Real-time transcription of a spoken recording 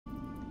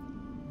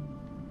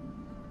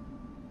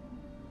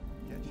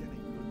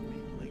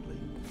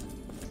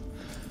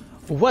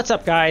What's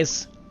up,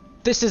 guys?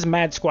 This is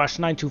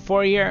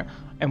MadSquash924 here,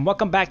 and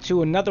welcome back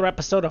to another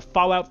episode of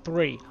Fallout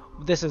 3.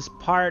 This is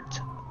part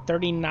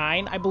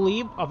 39, I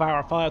believe, of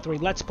our Fallout 3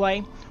 Let's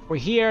Play. We're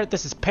here.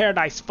 This is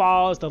Paradise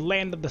Falls, the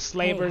land of the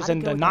slavers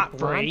and the not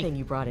free. Thing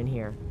you brought in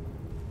here.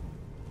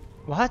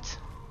 What?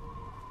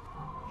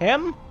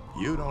 Him?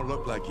 You don't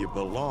look like you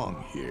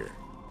belong here.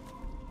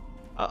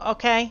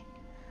 Okay.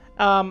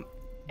 And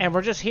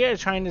we're just here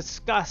trying to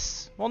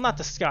discover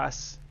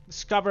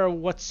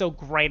what's so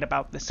great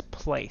about this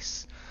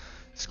place.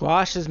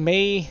 Squash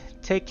may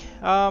take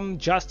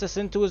justice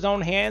into his own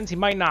hands. He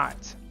might not.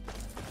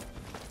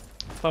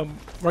 But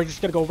we're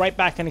just gonna go right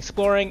back and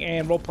exploring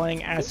and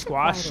role-playing as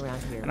Squash.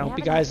 And I hope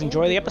you guys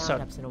enjoy the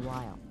episode.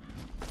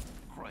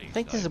 I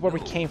think this is where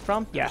we came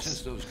from. Yes.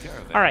 Since those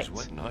caravans All right.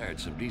 went and hired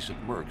some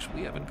decent mercs,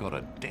 we haven't got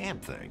a damn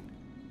thing.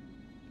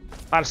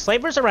 A lot of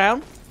slavers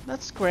around.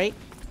 That's great.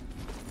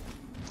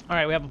 All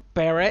right, we have a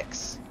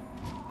barracks.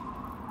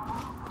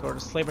 Go to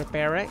slaver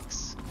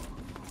barracks.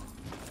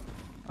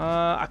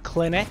 A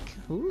clinic.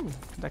 Ooh,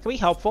 that could be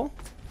helpful.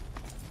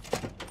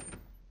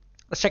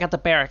 Let's check out the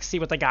barracks, see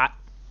what they got.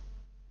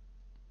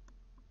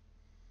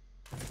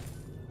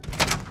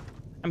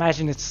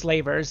 Imagine it's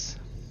slavers.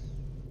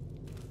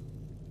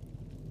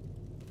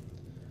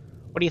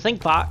 What do you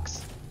think,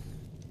 Fox?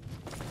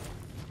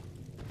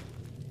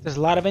 There's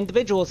a lot of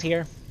individuals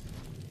here.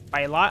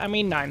 By a lot, I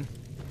mean none.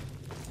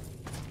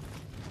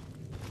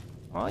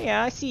 Oh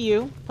yeah, I see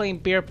you playing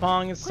beer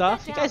pong and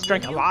stuff. You guys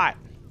drink a lot.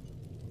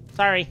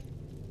 Sorry.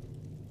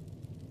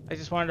 I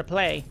just wanted to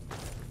play.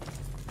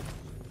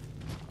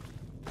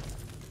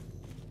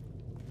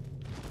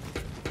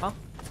 Huh?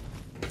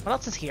 What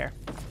else is here?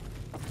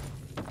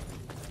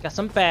 Got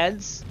some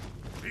beds.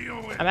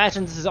 I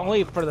imagine this is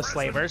only for the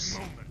slavers.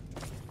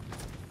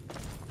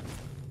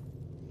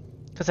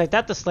 Because I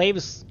thought the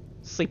slaves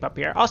sleep up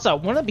here. Also,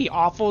 wouldn't it be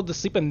awful to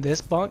sleep in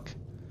this bunk?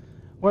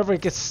 Whoever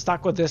gets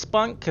stuck with this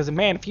bunk, because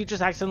man, if you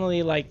just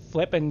accidentally like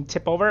flip and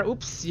tip over,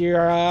 oops,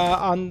 you're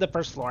on the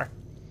first floor.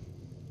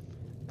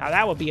 Now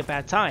that would be a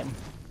bad time.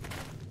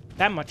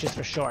 That much is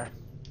for sure.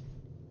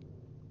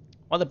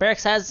 Well, the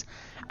barracks has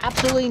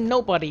absolutely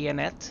nobody in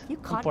it.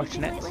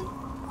 Unfortunate.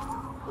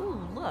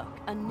 Ooh, look,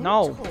 a new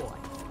toy.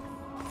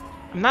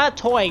 I'm not a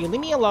toy.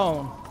 Leave me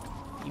alone,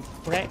 you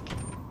frick.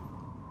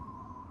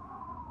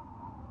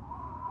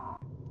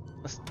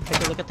 Let's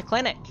take a look at the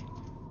clinic.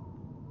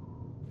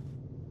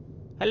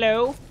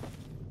 Hello,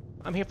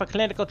 I'm here for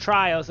clinical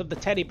trials of the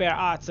teddy bear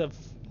arts of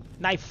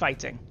knife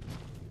fighting.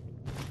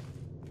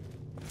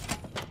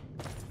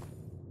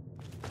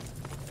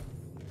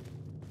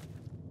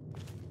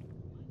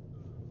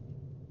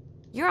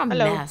 You're a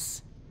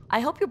mess. I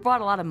hope you brought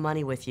a lot of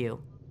money with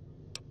you.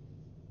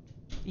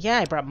 Yeah,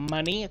 I brought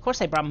money. Of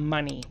course I brought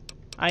money.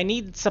 I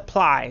need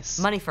supplies.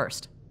 Money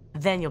first,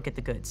 then you'll get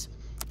the goods.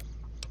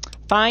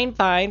 Fine,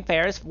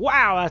 Ferris.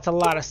 Wow, that's a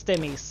lot of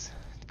stimmies.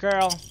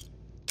 Girl,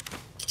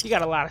 you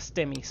got a lot of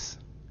stimmies.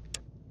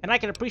 And I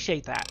can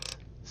appreciate that.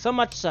 So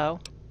much so.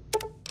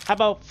 How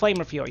about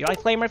flamer fuel? You like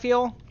flamer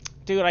fuel?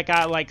 Dude, I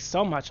got like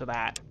so much of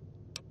that.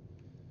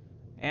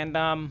 And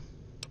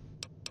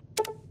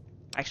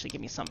actually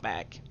give me some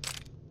back.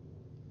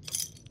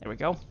 There we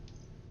go.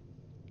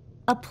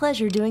 A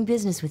pleasure doing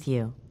business with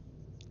you.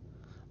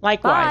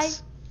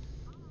 Likewise.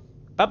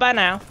 Bye-bye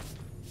now.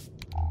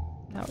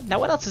 Now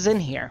what else is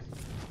in here?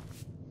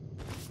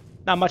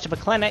 Not much of a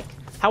clinic.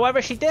 However,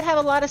 she did have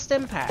a lot of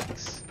stim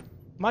packs.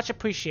 Much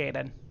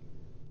appreciated.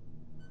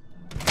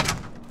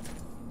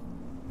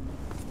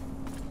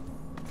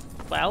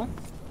 Well,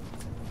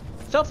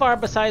 so far,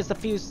 besides the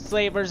few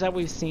slavers that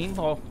we've seen,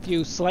 well,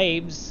 few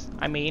slaves,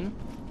 I mean,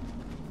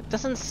 it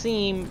doesn't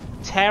seem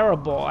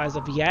terrible as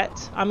of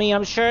yet. I mean,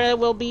 I'm sure it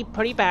will be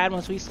pretty bad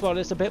once we explore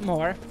this a bit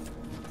more.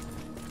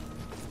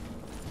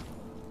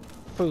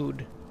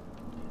 Food.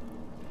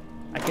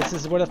 I guess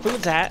this is where the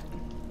food's at.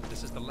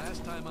 This is the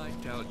last time I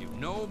tell you.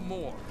 No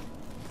more.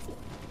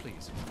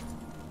 Please.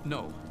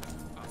 No.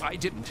 I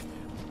didn't.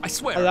 I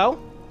swear. Hello?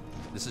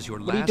 This is your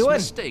What are you last doing?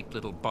 mistake,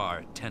 little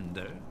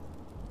bartender.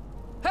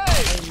 Hey!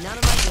 Hey, none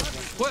of my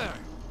business. Where?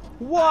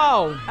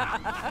 Whoa!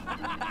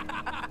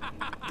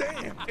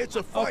 Damn, it's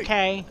a fight.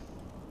 Okay.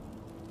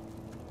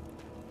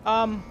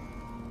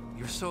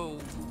 You're so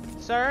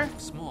Sir?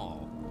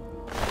 small.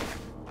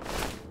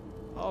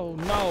 Oh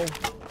no.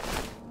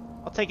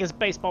 I'll take his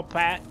baseball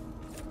bat.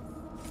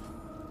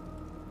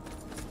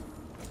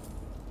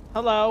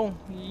 Hello.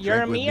 You're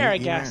Drink with Amir, I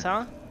me, guess,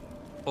 huh?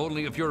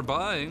 Only if you're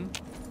buying.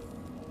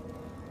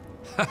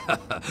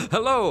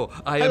 Hello,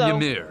 I Hello. am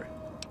Ymir.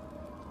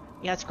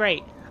 Yeah, that's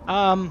great.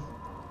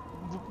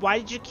 Why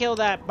did you kill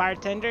that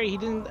bartender? He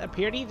didn't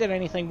appear he did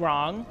anything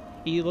wrong.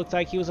 He looked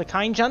like he was a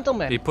kind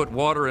gentleman. He put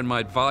water in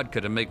my vodka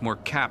to make more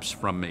caps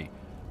from me.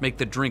 Make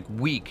the drink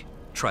weak.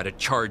 Try to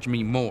charge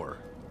me more.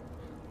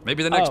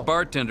 Maybe the next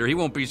bartender, he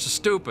won't be so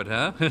stupid,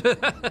 huh?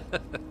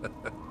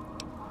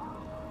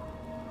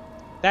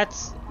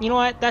 That's, you know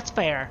what? That's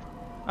fair.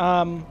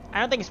 I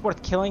don't think it's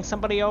worth killing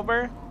somebody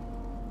over,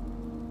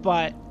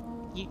 but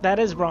that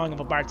is wrong of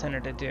a bartender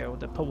to do,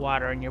 to put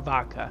water in your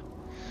vodka.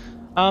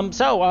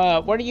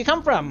 Where do you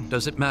come from?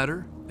 Does it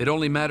matter? It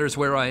only matters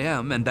where I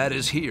am, and that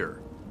is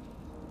here.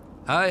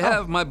 I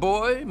have my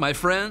boy, my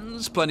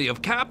friends, plenty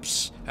of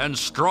caps, and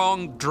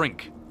strong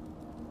drink.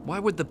 Why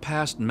would the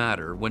past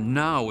matter when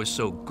now is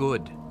so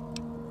good?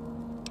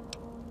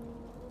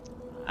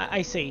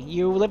 I see.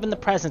 You live in the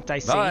present, I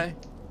see. Bye.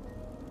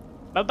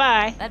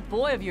 Bye-bye. That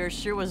boy of yours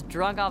sure was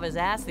drunk off his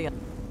ass the...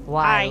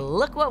 Why, Hi.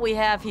 look what we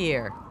have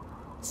here.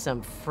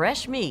 Some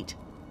fresh meat,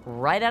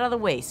 right out of the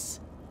wastes.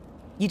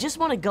 You just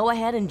want to go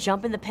ahead and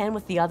jump in the pen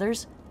with the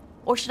others?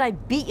 Or should I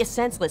beat you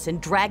senseless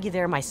and drag you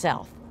there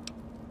myself?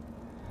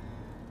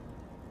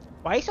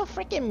 Why are you so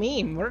freaking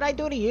mean? What did I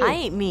do to you? I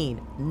ain't mean,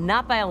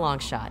 not by a long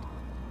shot.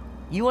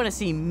 You want to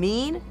see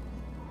mean?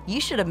 You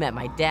should have met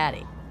my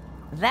daddy.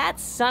 That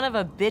son of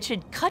a bitch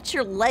had cut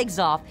your legs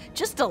off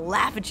just to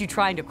laugh at you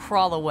trying to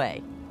crawl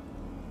away.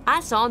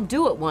 I saw him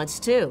do it once,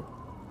 too.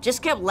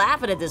 Just kept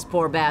laughing at this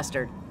poor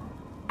bastard.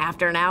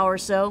 After an hour or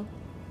so,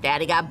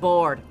 Daddy got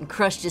bored and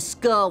crushed his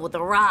skull with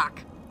a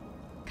rock.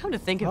 Come to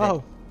think of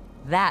it,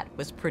 that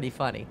was pretty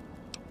funny.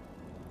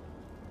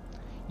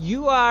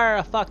 You are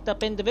a fucked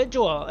up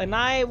individual, and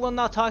I will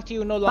not talk to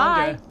you no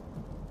longer.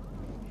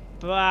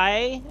 Bye.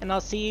 Bye, and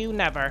I'll see you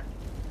never.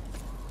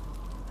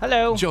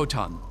 Hello.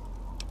 Jotun.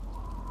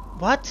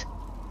 What?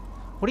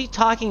 What are you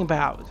talking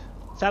about?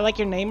 Is that like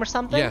your name or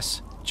something?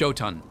 Yes,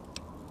 Jotun.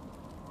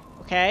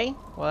 Okay.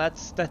 Well,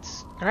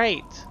 that's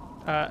great.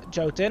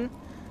 Jotun.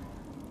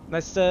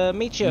 Nice to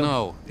meet you.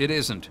 No, it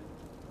isn't.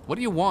 What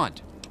do you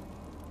want?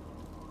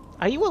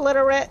 Are you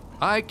illiterate?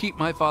 I keep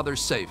my father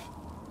safe.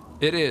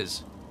 It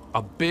is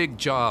a big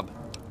job.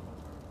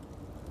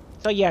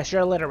 So yes,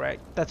 you're illiterate.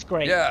 That's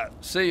great. Yeah,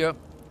 see ya.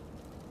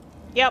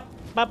 Yep.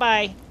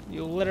 Bye-bye,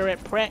 you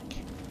illiterate prick.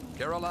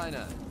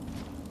 Carolina.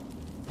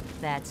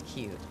 That's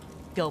cute.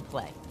 Go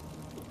play.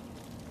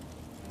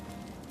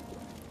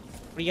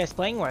 What are you guys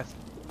playing with?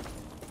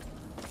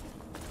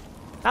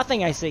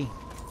 Nothing, I see.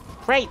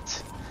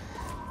 Great.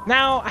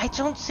 Now, I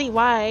don't see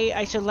why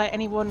I should let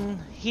anyone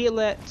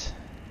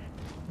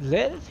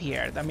live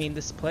here. I mean,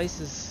 this place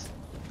is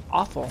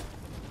awful.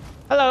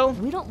 Hello.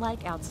 We don't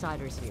like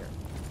outsiders here.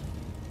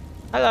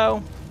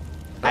 Hello.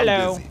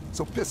 Hello. I'm busy,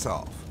 so piss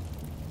off.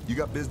 You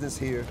got business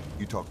here,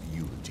 you talk to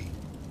Eulogy.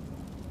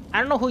 I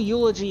don't know who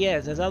Eulogy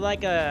is. Is that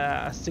like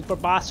a super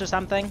boss or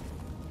something?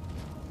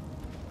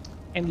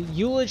 And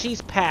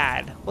Eulogy's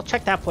pad. We'll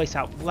check that place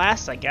out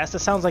last, I guess. It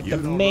sounds like You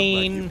the don't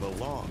main look like you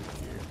belong here.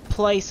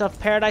 place of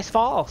Paradise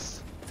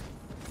Falls.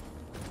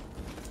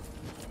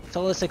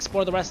 So let's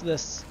explore the rest of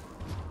this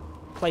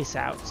place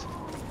out.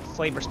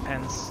 Flavor's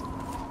pens.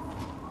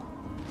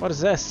 What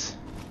is this?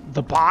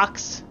 The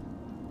box?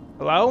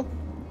 Hello?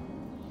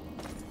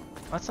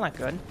 That's not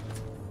good.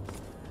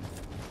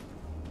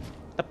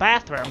 The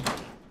bathroom.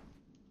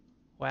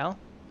 Well,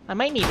 I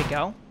might need to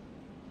go.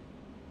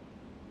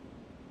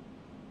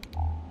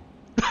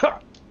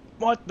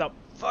 What the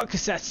fuck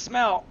is that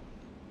smell?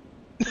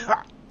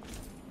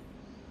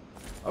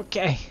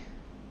 Okay.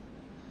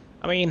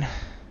 I mean,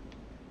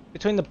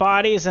 between the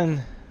bodies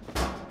and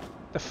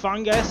the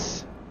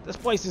fungus, this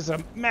place is a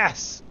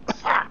mess.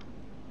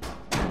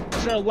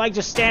 Sure, legs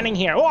are standing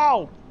here.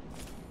 Whoa!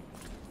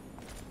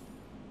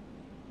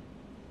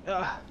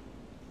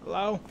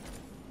 Hello?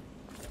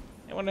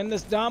 Anyone in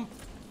this dump?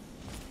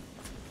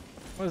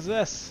 What is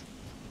this?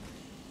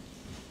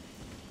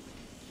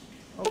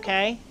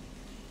 Okay.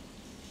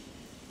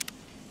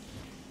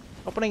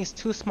 Opening is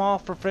too small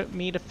for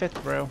me to fit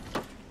through.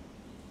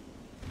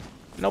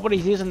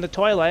 Nobody's using the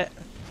toilet.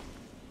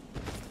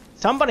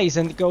 Somebody's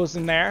goes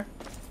in there.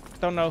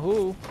 Don't know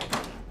who.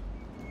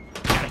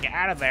 Gotta get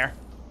out of there.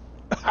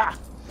 That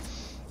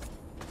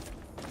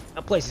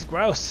place is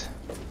gross.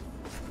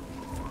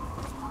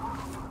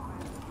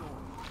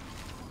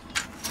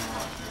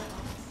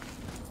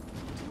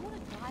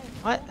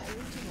 What?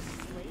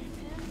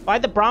 Why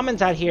the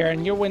Brahmins out here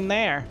and you're in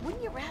there?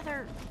 Wouldn't you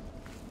rather...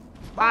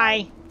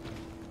 Bye.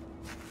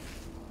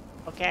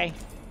 Okay.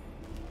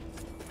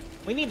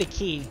 We need a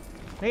key.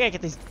 We gotta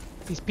get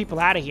these people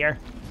out of here.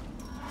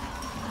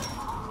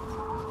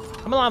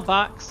 Come along,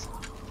 Fox.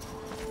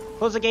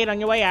 Close the gate on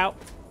your way out.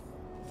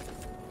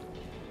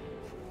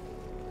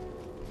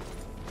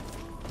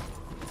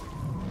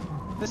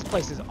 This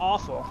place is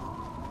awful.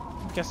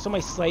 Got so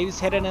many slaves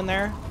hidden in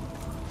there.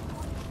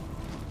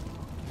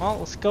 Well,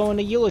 let's go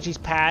into Eulogy's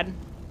pad.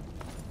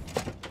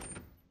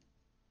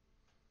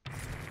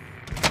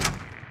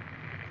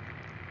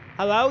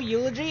 Hello,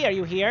 Eulogy? Are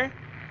you here?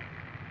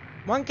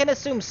 One can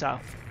assume so.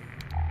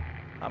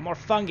 More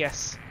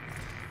fungus.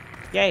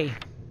 Yay.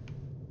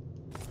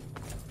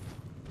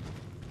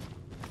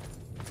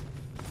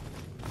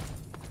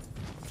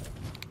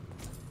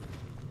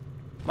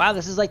 Wow,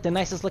 this is like the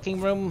nicest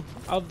looking room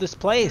of this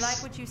place. You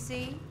like what you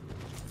see?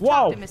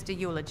 Whoa! Talk to Mr.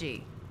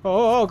 Eulogy.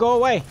 Oh, go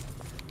away.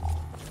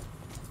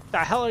 What the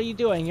hell are you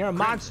doing? You're a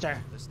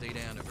monster. Let's stay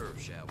down to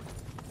earth, shall we?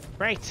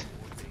 Great.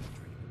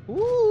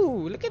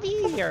 Ooh, look at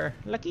here.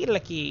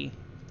 Lucky.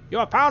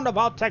 You're a pound of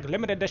Altec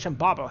limited edition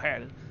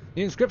bobblehead.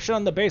 The inscription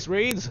on the base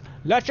reads,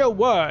 "Let your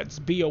words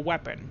be your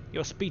weapon.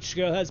 Your speech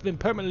skill has been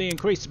permanently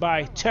increased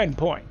by 10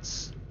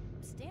 points."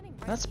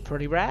 That's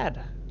pretty rad.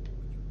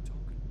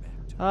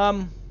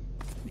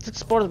 Let's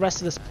explore the rest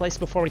of this place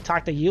before we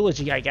talk to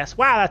Eulogy, I guess.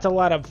 Wow, that's a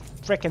lot of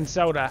frickin'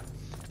 soda.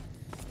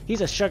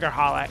 He's a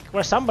sugarholic.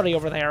 Where somebody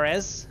over there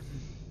is.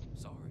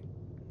 Sorry.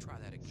 Try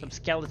that again. Some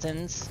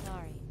skeletons.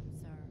 Sorry,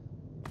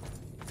 sir.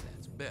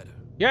 That's better.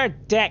 You're a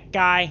dick,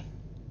 guy.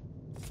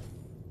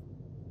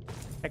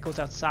 That goes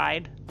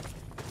outside.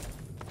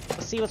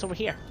 Let's see what's over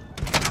here.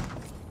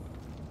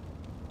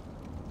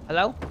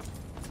 Hello?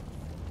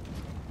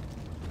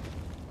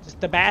 Just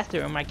the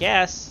bathroom, I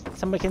guess.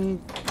 Somebody can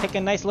take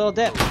a nice little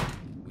dip.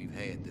 We've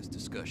had this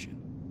discussion.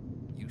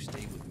 You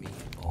stay with me.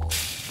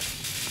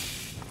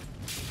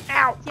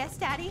 Ow! Yes,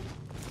 Daddy?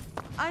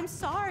 I'm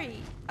sorry.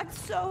 I'm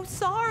so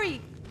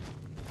sorry.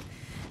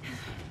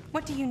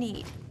 What do you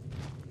need?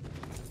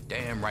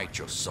 Damn right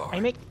you're sorry. I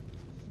make.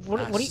 What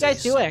I are you say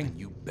guys doing? something,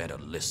 You better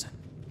listen.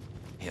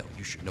 Hell,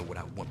 you should know what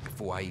I want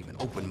before I even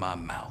open my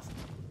mouth.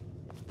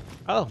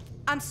 Oh.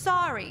 I'm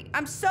sorry.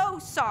 I'm so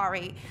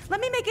sorry.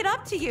 Let me make it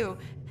up to you.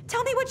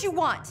 Tell me what you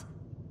want.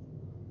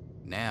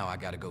 Now I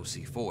gotta go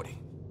see 40.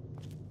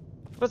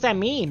 What does that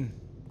mean?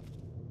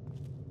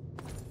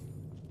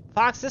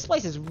 Fox, this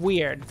place is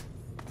weird.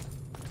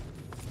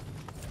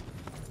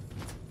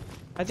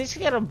 I just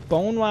get a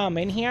bone while I'm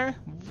in here?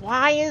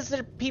 Why is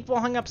there people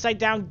hung upside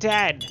down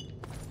dead?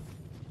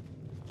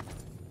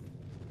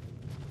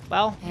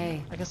 Well,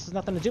 Hey. I guess there's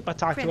nothing to do but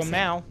talk to him Princeton,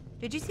 now.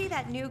 Did you see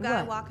that new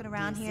guy walking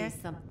around here?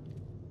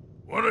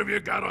 What have you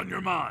got on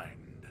your mind?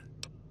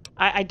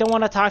 I don't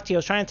want to talk to you. I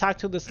was trying to talk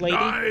to this lady.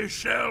 I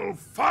shall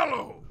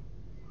follow.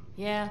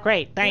 Yeah.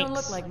 Great, He thanks. don't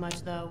look like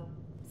much though.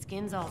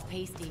 Skin's all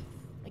pasty.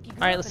 Like you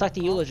grew Alright, up let's in a talk to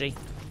fall- Eulogy.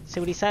 See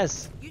what he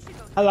says. You should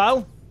go.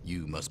 Hello?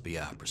 You must be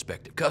our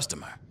prospective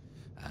customer.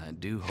 I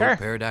do Sure. hope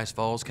Paradise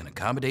Falls can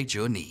accommodate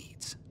your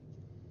needs.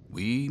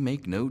 We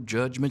make no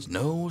judgments,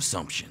 no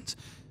assumptions.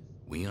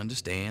 We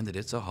understand that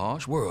it's a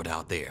harsh world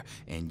out there,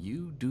 and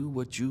you do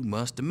what you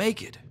must to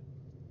make it.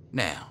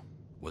 Now,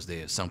 was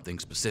there something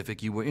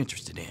specific you were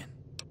interested in?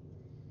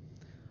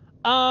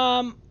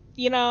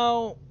 You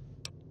know,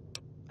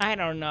 I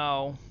don't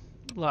know.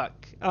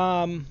 Look,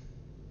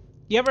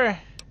 you ever...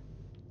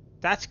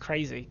 That's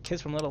crazy.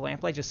 Kids from Little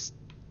Lamplight just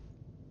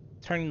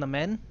turning them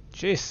in?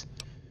 Jeez.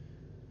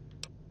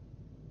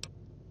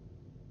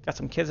 Got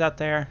some kids out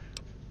there.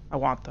 I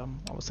want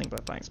them. I was thinking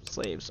about buying some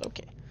slaves.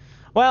 Okay.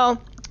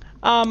 Well,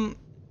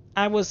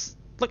 I was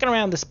looking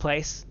around this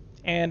place,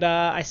 and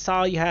I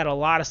saw you had a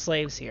lot of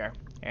slaves here.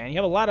 And you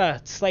have a lot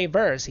of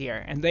slavers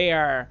here, and they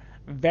are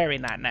very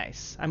not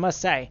nice, I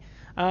must say.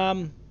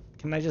 Can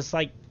I just,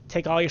 like,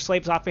 take all your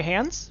slaves off your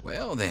hands?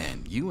 Well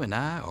then, you and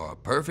I are a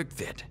perfect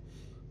fit.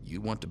 You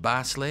want to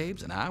buy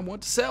slaves, and I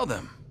want to sell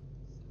them.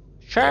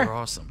 Sure. There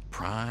are some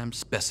prime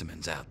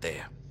specimens out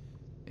there.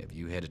 Have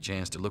you had a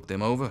chance to look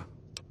them over?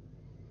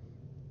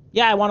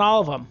 Yeah, I want all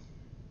of them.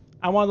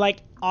 I want, like,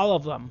 all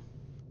of them.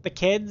 The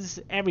kids,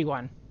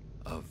 everyone.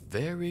 A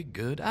very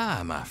good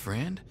eye, my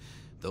friend.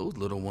 Those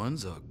little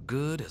ones are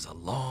good as a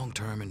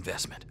long-term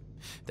investment.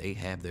 They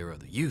have their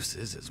other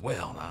uses as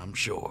well, I'm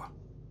sure.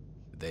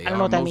 They I don't know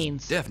are what that most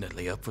means.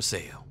 definitely up for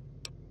sale.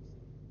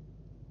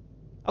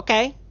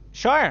 Okay,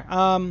 sure.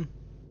 Can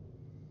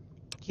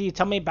you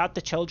tell me about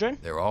the children?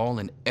 They're all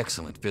in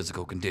excellent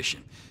physical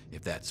condition,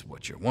 if that's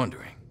what you're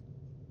wondering.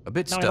 A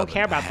bit No, I stubborn, don't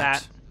care about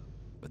perhaps, that.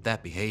 but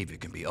that behavior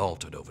can be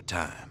altered over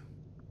time.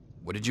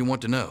 What did you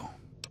want to know?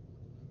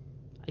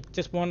 I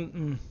just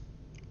want...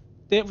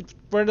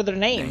 what are their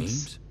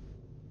names?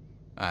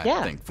 I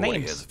Yeah, think 40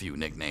 names. has a few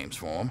nicknames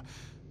for them,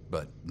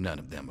 but none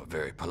of them are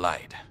very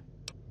polite.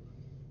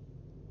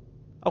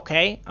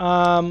 Okay,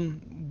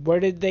 where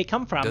did they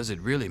come from? Does it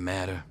really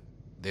matter?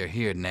 They're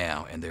here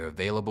now, and they're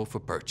available for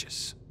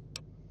purchase.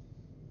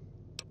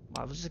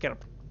 Well, we're just gonna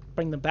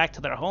bring them back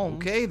to their homes.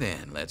 Okay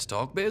then, let's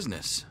talk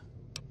business.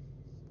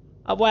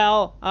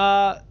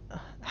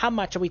 How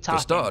much are we talking?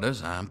 For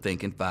starters, I'm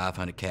thinking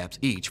 500 caps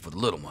each for the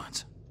little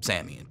ones.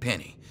 Sammy and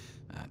Penny.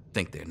 I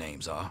think their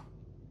names are.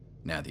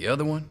 Now the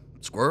other one,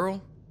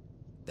 Squirrel,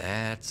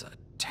 that's a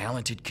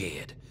talented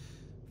kid.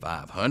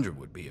 500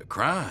 would be a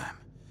crime.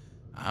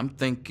 I'm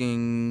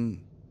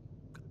thinking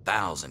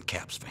 1,000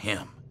 caps for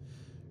him,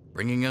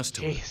 bringing us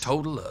to Jeez. a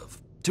total of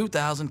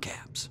 2,000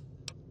 caps.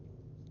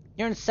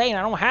 You're insane.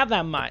 I don't have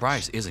that much.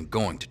 Price isn't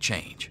going to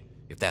change,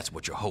 if that's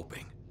what you're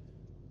hoping.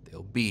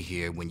 They'll be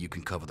here when you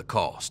can cover the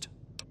cost.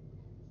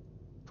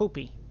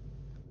 Poopy.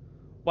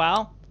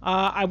 Well,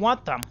 I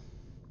want them.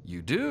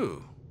 You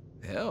do?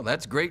 Hell,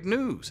 that's great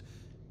news.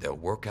 They'll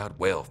work out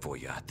well for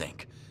you, I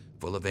think.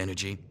 Full of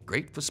energy,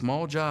 great for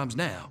small jobs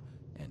now,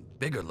 and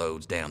bigger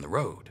loads down the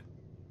road.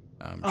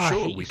 I'm Oh, I sure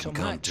hate we you can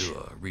so come much. to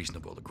a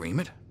reasonable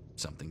agreement,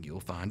 something you'll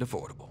find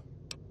affordable.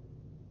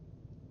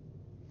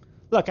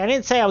 Look, I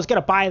didn't say I was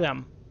gonna buy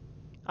them.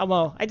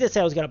 Well, I did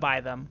say I was gonna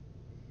buy them.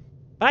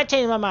 But I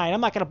changed my mind.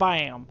 I'm not gonna buy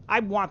them. I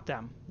want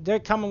them. They're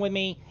coming with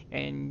me,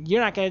 and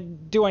you're not gonna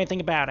do anything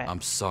about it.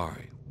 I'm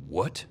sorry,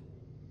 what?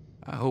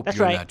 I hope That's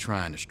you're right. not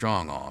trying to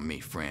strong-arm me,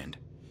 friend.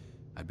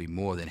 I'd be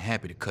more than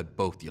happy to cut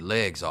both your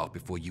legs off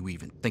before you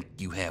even think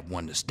you have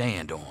one to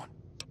stand on.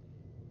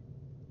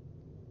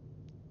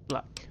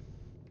 Look.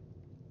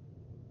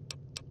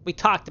 We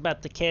talked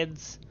about the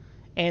kids,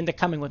 and they're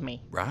coming with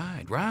me.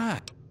 Right.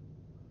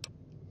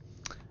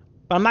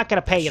 But I'm not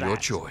gonna pay you It's your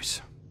that.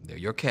 choice. They're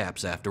your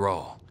caps after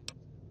all.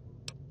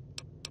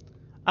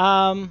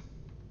 I'm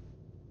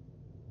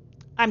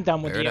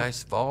done with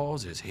Paradise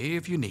Falls is here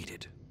if you need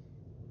it.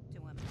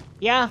 you.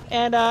 Yeah,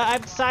 and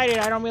I've decided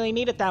I don't really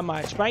need it that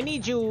much, but I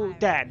need you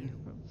dead.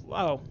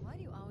 Whoa. Why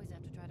do you always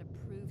have to try to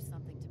prove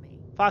something to me?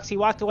 Foxy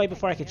walked away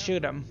before I could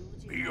shoot him.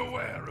 Be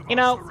aware of You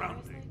know- our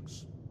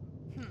surroundings.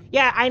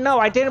 Yeah, I know.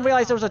 I didn't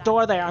realize there was a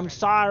door there. I'm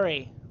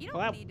sorry. You don't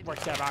Well, need to that be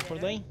worked out so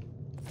awkwardly.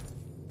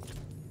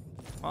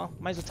 Well,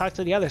 might as well talk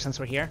to the others since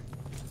we're here.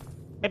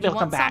 Maybe You he'll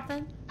come want back.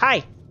 something?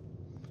 Hi.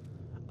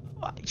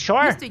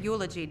 Sure. Mr.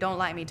 Eulogy don't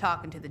like me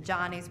talking to the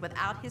Johnnies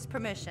without his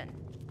permission.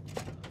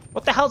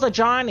 What the hell's a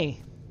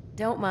Johnny?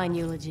 Don't mind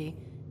Eulogy.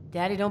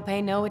 Daddy don't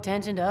pay no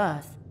attention to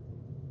us.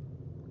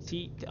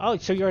 See, oh,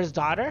 so you're his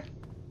daughter?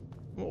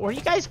 Where are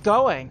you guys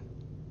going?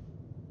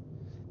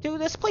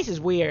 Dude, this place is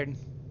weird.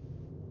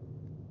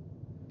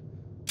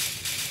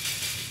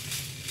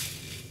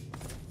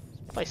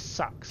 This place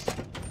sucks. Damn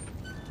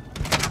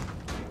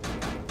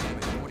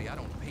it, Morty, I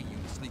don't pay you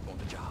to sleep on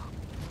the job.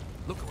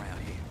 Look around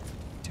here.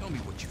 Tell me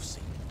what you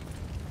see.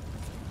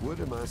 What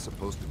am I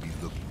supposed to be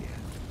looking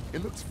at?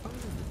 It looks fine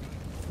to me.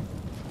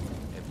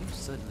 Have you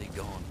suddenly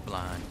gone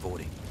blind,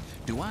 40?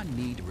 Do I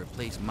need to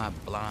replace my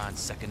blind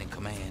second in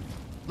command?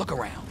 Look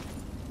around.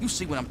 You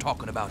see what I'm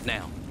talking about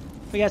now.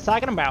 What are you guys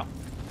talking about?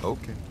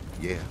 Okay,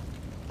 yeah.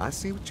 I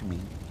see what you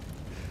mean.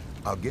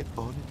 I'll get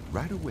on it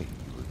right away,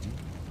 Eulogy.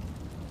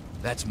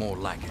 That's more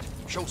like it.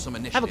 Show some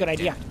initiative. Have a good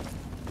idea. damn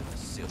it.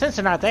 Silly. Since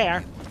they're not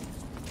there.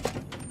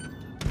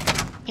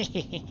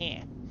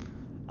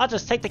 I'll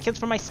just take the kids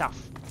for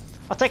myself.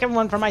 I'll take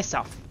everyone for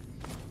myself.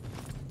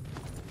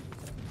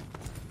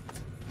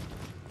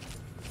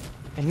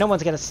 And no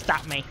one's gonna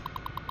stop me.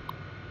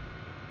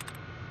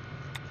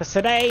 Because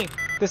today,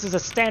 this is a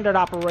standard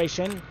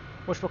operation,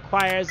 which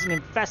requires an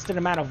infested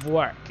amount of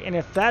work. And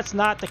if that's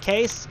not the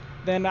case,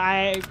 then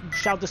I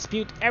shall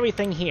dispute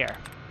everything here.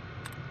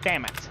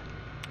 Damn it.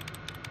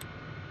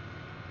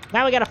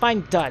 Now we gotta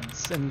find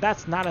duds, and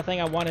that's not a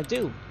thing I want to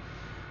do.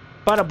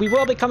 But we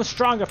will become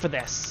stronger for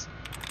this.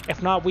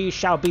 If not, we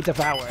shall be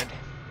devoured.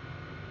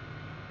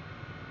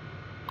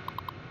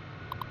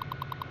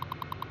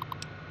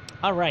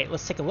 Alright,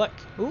 let's take a look.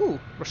 Ooh,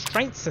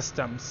 restraint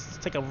systems.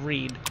 Let's take a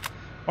read.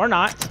 Or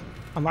not.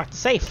 Unlock the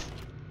safe.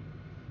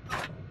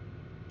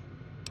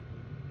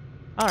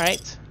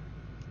 Alright.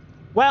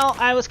 Well,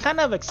 I was kind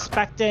of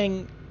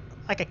expecting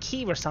like a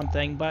key or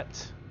something,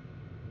 but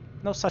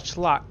no such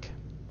luck.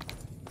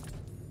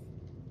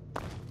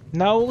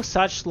 No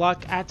such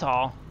luck at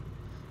all.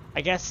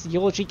 I guess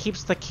Eulogy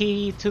keeps the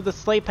key to the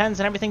slave pens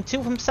and everything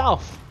to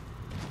himself.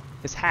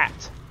 His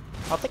hat.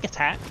 I'll take his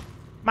hat.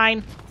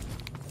 Mine.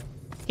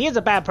 He is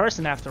a bad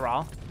person after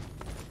all.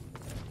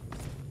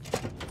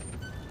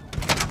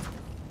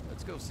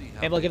 Let's go see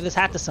how Maybe I'll give this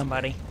hat to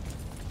somebody.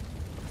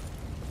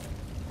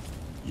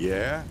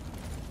 Yeah?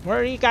 Where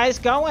are you guys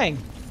going?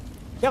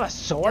 You have a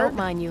sword? Don't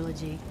mind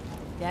Eulogy.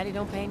 Daddy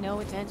don't pay no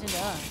attention to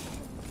us.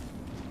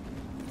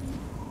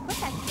 Put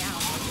that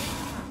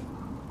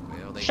down.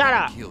 Well, they Shut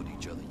haven't up. killed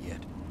each other yet.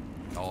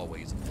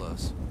 Always a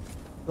plus.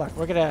 Look,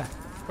 we're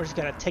just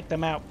gonna take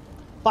them out.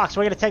 Fox,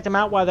 we're gonna take them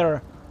out while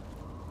they're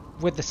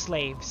with the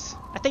slaves.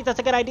 I think that's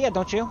a good idea,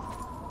 don't you?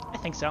 I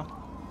think so.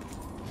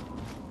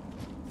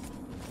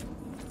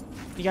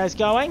 You guys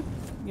going?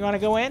 You wanna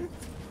go in?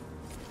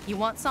 You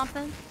want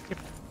something?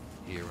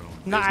 Here on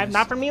No, business.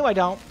 not from you, I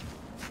don't.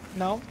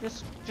 No,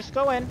 just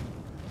go in.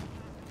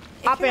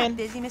 Hop If you're in. not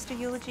busy, Mr.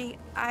 Eulogy,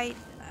 I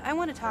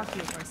want to talk to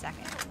you for a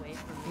second.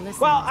 Listen,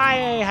 Well, I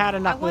had I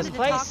enough of this wanted to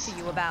talk place. to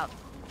you about,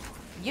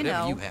 you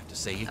Whatever know, you have to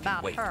say, you can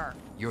about wait. her.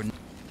 You're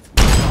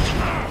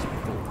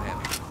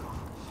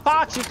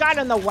Fox, you got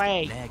in the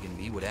way. nagging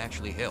me would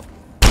actually help.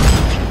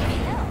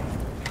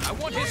 I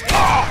want his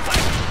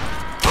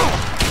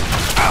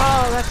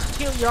Oh, that's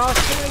cute. You're all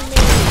stealing me.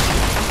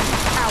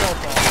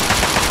 Powerful.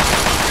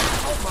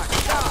 Oh my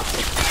God!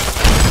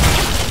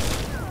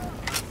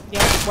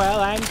 Yes, well,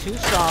 I'm too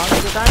strong.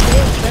 Because I'm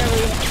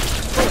very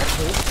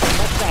bulletproof,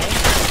 let's say.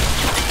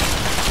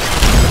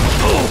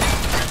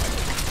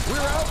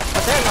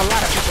 But there's a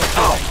lot of people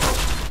shooting.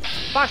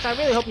 Fox, I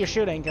really hope you're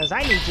shooting, because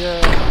I need your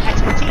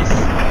expertise.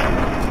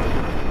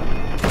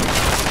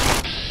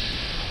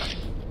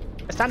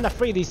 It's time to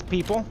free these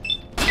people.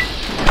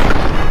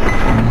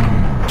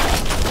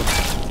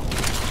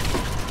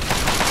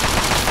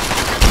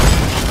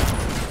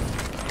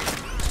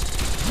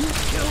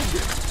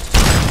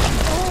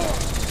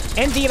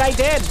 Indeed, I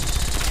did.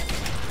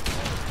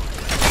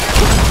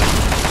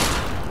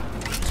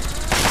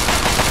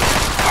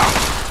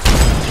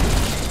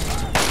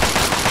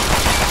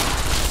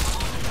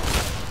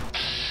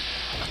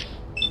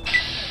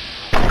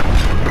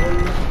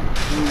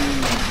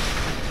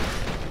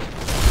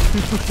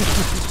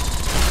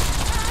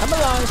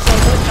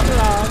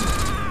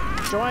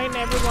 join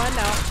everyone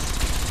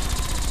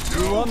else.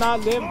 You will not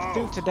live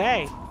through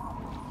today.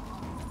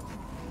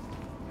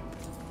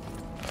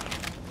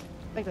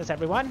 I think that's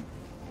everyone.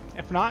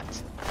 If not,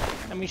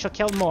 then we shall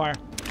kill more.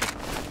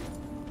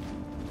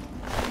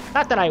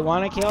 Not that I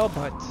want to kill,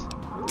 but...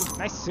 Ooh,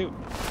 nice suit.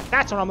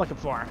 That's what I'm looking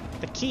for.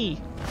 The key.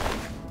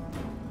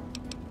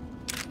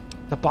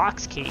 The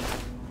box key.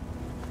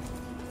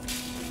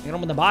 You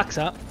open the box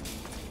up.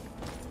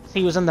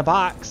 See who's in the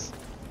box.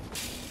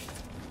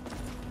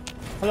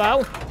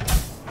 Hello?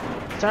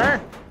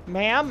 Sir?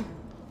 Ma'am?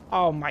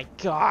 Oh my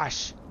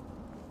gosh.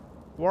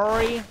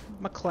 Rory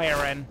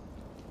McLaren.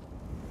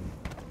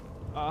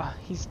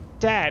 He's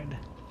dead.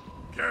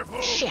 Careful.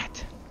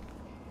 Shit.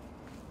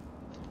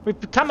 We're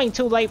coming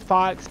too late,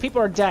 Fox.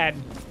 People are dead.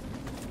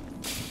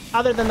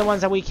 Other than the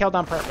ones that we killed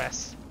on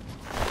purpose.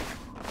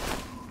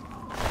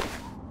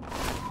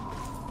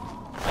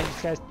 Are you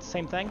guys the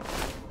same thing?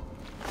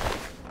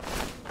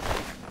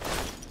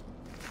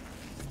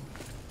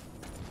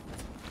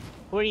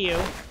 Who are you?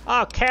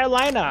 Oh,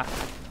 Carolina.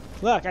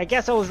 Look, I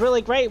guess it was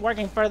really great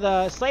working for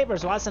the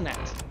slavers, wasn't it?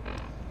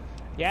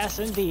 Yes,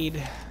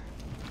 indeed.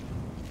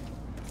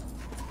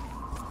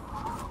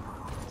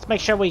 Let's make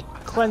sure we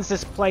cleanse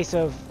this place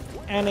of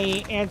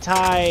any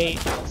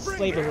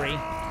anti-slavery.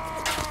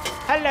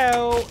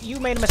 Hello, you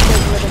made a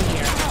mistake living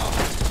here.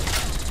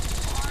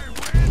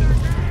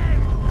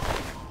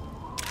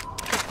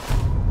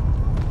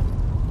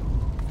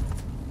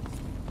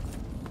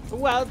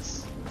 Who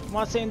else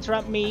wants to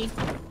interrupt me?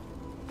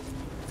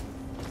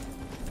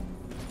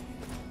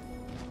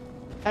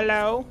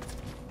 Hello?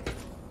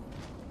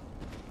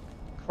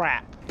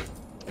 Crap.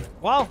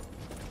 Well,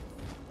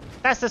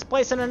 that's this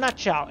place in a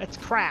nutshell. It's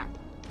crap.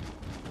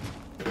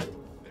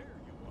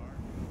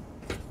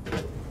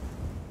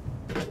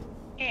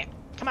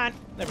 Come on.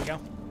 There we go.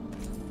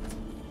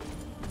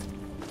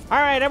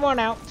 Alright, everyone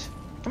out.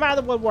 Come out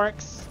of the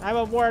woodworks. I have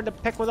a war to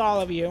pick with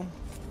all of you.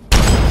 There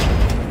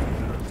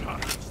are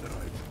times that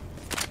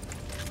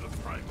the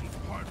primal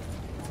part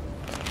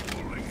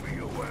pulling me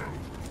away.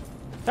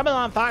 Come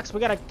along, Fox. We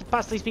gotta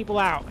bust these people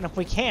out. And if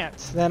we can't,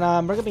 then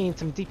we're gonna be in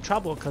some deep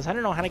trouble because I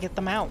don't know how to get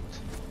them out.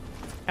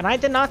 And I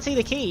did not see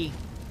the key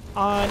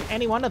on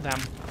any one of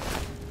them.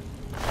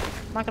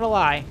 I'm not gonna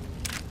lie.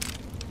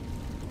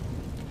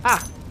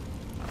 Ah!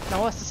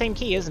 No, that's the same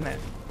key, isn't it?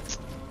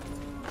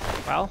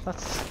 Well,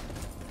 that's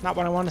not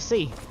what I want to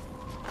see.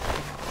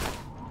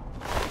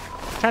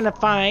 Trying to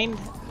find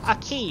a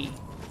key.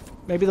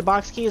 Maybe the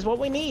box key is what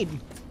we need.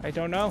 I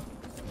don't know.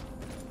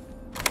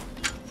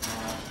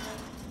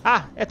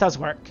 Ah, it does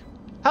work.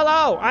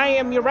 Hello, I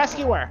am your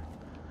rescuer.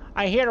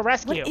 I'm here to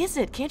rescue. What is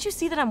it? Can't you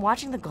see that I'm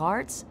watching the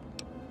guards?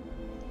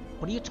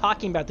 What are you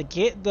talking about? The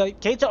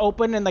gates are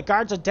open and the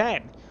guards are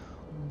dead.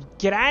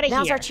 Get out of here.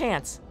 Now's our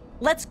chance.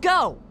 Let's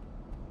go.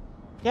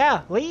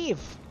 Yeah, leave.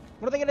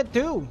 What are they gonna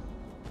do?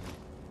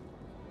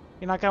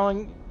 You're not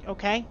going...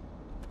 Okay.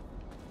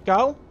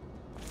 Go?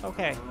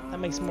 Okay, that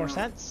makes more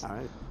sense. All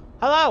right.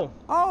 Hello!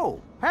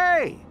 Oh,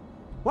 hey!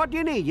 What do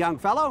you need, young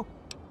fellow?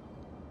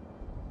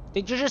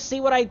 Did you just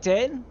see what I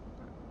did?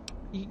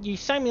 You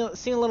seem a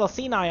little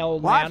senile,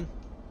 old What? man.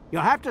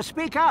 You'll have to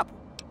speak up.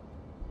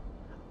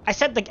 I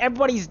said that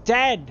everybody's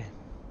dead.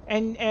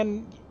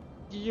 And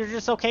you're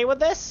just okay with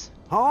this?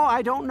 Oh,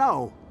 I don't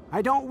know.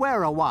 I don't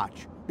wear a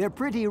watch. They're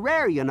pretty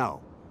rare, you know.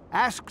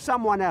 Ask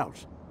someone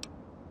else.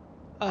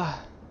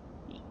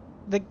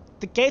 The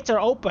gates are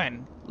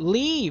open.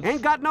 Leave.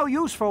 Ain't got no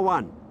use for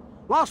one.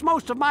 Lost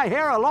most of my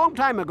hair a long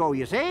time ago,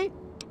 you see?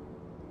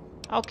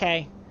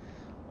 Okay.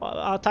 Well,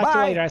 I'll talk to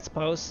you later, I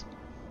suppose.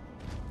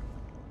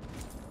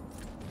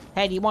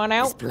 Hey, do you want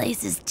out? This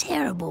place is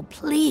terrible.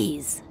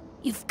 Please.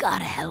 You've got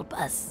to help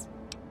us.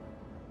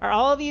 Are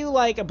all of you,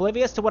 like,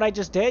 oblivious to what I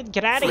just did?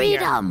 Get out of here.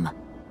 Freedom!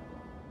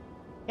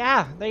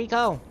 Yeah, there you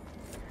go.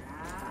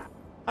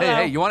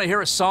 Hey, you want to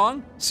hear a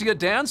song? See a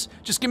dance?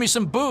 Just give me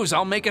some booze.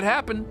 I'll make it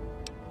happen.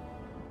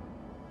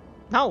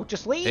 No,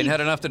 just leave. Ain't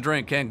had enough to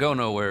drink. Can't go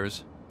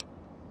nowheres.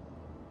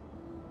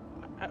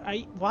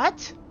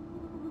 What?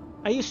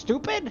 Are you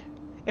stupid?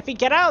 If you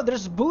get out,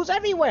 there's booze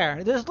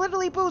everywhere. There's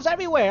literally booze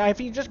everywhere.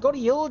 If you just go to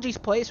Eulogy's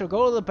place or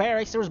go to the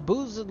barracks, there's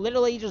booze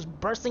literally just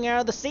bursting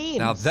out of the seams.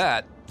 Now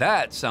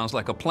that sounds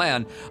like a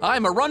plan.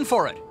 I'm a run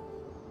for it.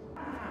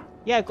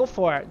 Yeah, go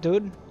for it,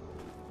 dude.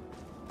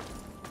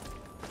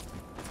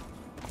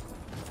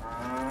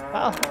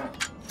 Well,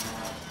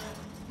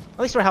 at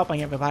least we're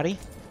helping everybody.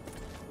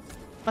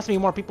 Must be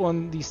more people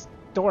in these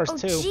stores,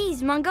 too. Oh,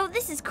 jeez, Mungo,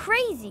 this is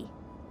crazy.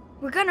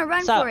 We're gonna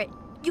run for it.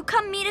 You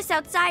come meet us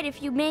outside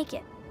if you make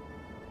it.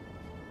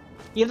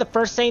 You're the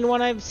first sane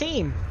one I've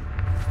seen.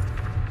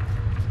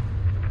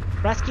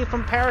 Rescue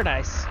from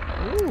Paradise.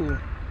 Ooh.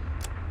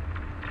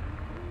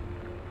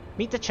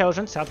 Meet the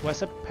children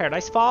southwest of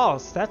Paradise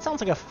Falls. That sounds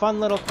like a fun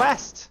little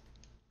quest.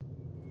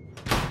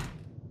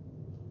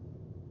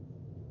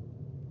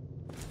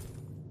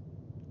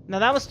 Now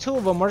that was 2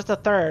 of them. Where's the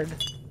third?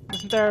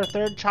 Isn't there a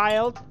third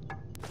child?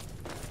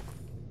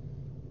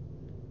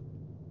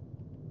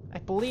 I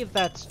believe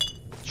that's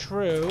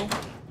true.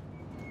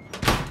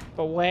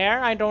 But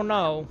where? I don't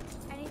know.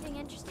 Anything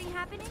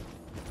happening?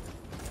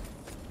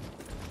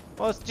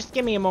 Well, just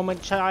give me a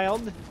moment,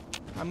 child.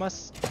 I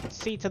must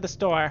see to the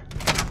store.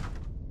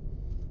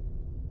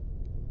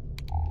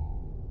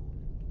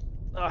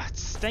 Ugh, it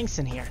stinks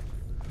in here.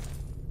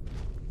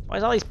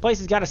 Why's all these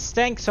places gotta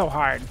stink so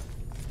hard?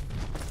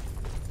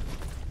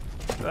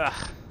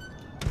 Ugh.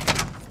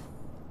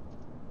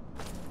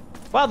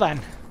 Well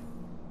then.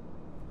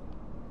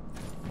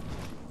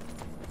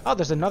 Oh,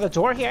 there's another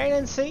door here I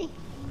didn't see?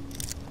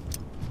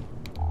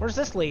 Where's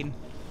this lead?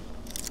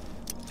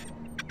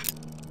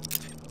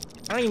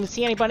 I don't even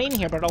see anybody in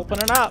here, but open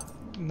it up.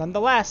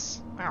 Nonetheless.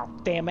 Oh,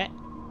 damn it.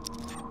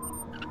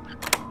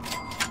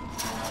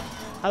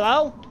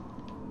 Hello?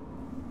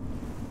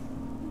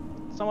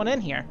 Someone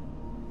in here.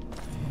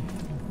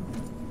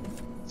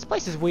 This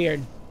place is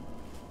weird.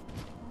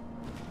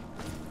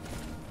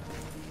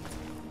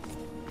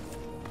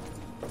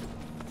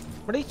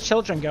 Where do these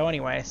children go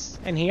anyways?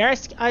 In here,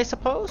 I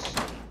suppose?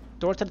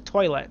 Door to the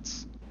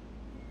toilets.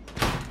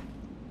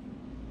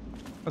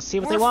 Let's see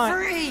what they want.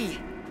 We're free!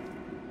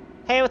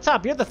 Hey, what's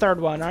up? You're the third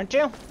one, aren't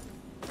you?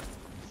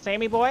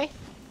 Sammy boy?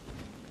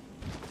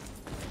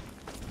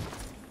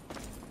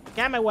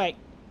 Get out of my way.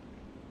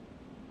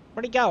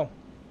 Where'd he go?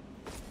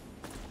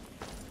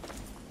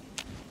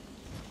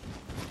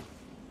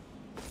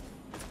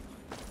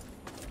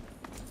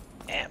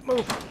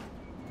 Move.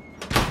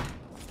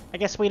 I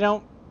guess we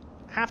don't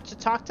have to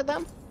talk to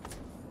them?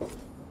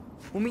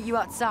 We'll meet you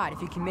outside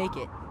if you can make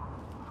it.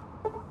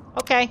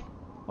 Okay.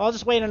 Well, I'll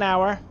just wait an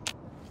hour.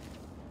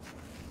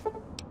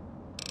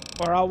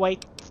 Or I'll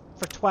wait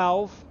for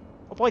 12.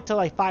 I'll wait till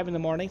like 5 in the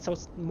morning, so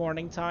it's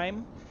morning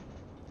time.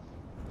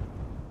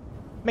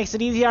 Makes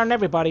it easier on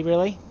everybody,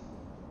 really.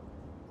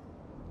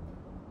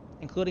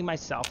 Including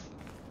myself.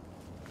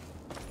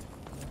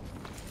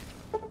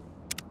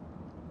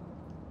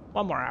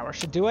 1 more hour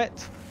should do it.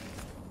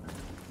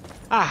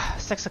 Ah,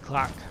 6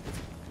 o'clock.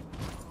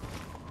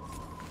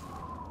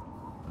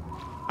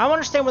 I don't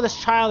understand where this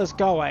child is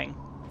going.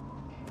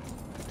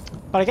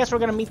 But I guess we're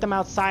gonna meet them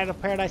outside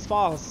of Paradise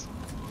Falls.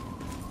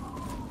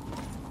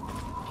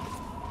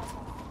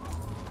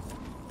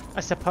 I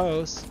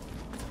suppose.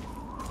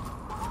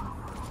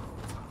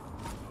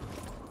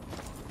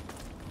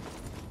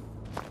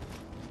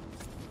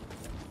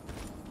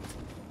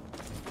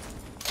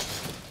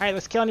 Alright,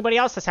 let's kill anybody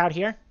else that's out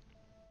here.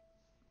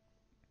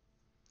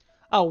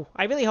 Oh,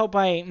 I really hope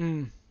I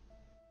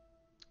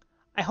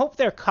hope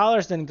their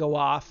collars didn't go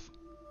off.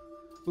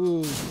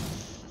 Ooh.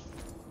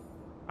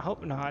 I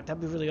hope not.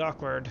 That'd be really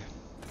awkward.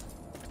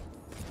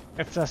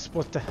 If that's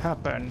what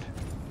happened.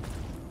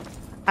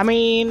 I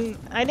mean,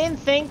 I didn't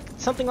think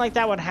something like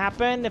that would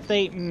happen if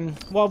they...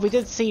 well, we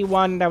did see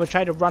one that would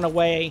try to run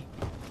away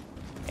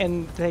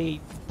and they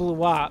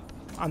blew up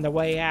on the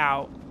way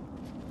out.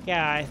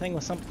 Yeah, I think it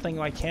was something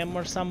like him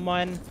or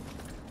someone.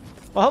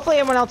 Well, hopefully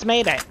everyone else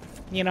made it,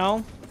 you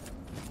know?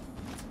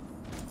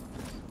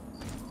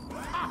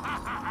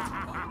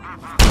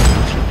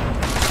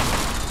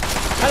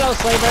 Hello,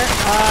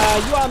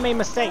 Slaver. You all made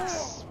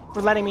mistakes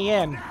for letting me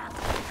in.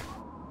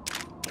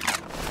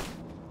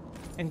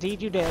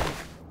 Indeed you did.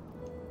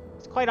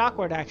 It's quite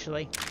awkward,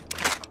 actually.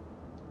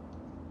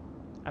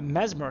 A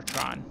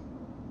mesmertron.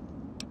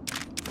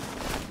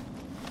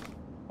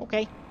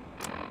 Okay.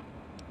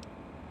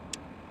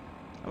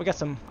 We got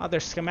some other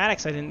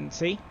schematics I didn't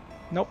see.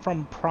 Note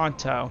from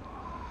Pronto.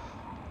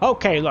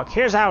 Okay, look,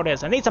 here's how it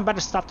is. I need some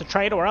better stuff to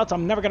trade, or else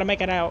I'm never gonna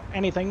make it out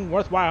anything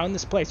worthwhile in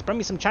this place. Bring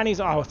me some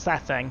Chinese... Oh, it's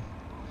that thing.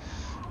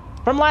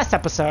 From last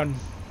episode.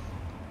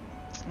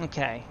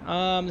 Okay,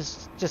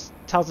 this just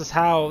tells us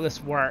how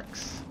this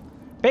works.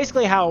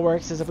 Basically how it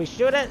works is if we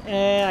shoot it,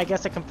 I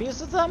guess it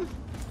confuses them?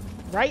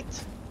 Right?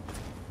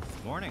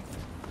 Morning.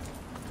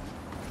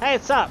 Hey,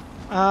 what's up?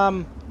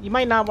 You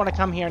might not want to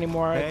come here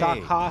anymore, Hey. Doc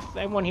Hoff.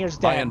 Everyone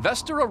here's My dead.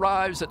 investor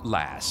arrives at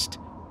last.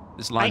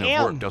 This line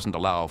of work doesn't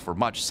allow for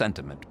much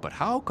sentiment, but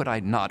how could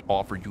I not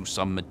offer you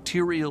some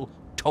material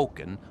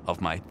token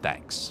of my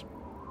thanks?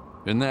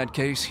 In that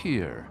case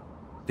here,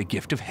 the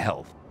gift of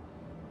health.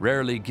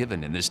 Rarely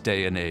given in this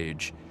day and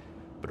age,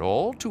 but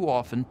all too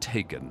often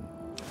taken.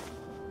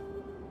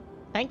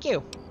 Thank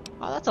you.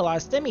 Oh, that's a lot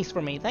of stimmies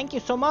for me. Thank you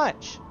so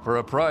much. For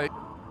a price.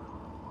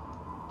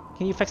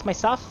 Can you fix my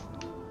stuff?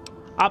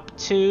 Up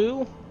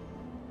to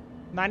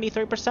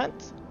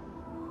 93%?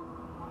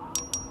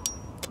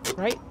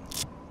 Right?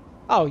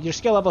 Oh, your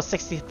skill level is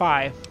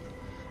 65.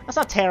 That's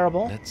not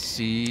terrible. Let's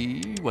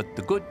see what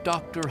the good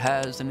doctor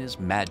has in his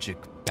magic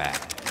bag,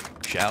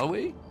 shall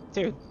we?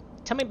 Dude,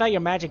 tell me about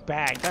your magic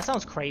bag. That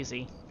sounds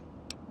crazy.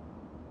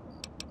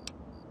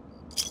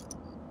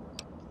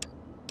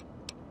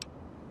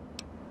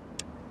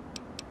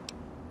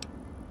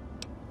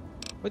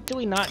 What do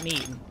we not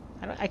need?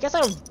 I guess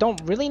I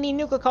don't really need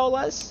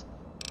Nuka-Colas.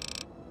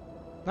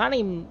 Not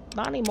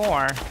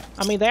anymore.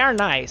 I mean, they are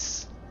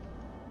nice.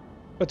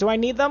 But do I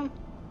need them?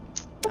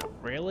 Not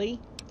really.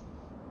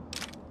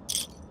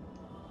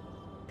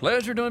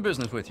 Pleasure doing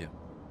business with you.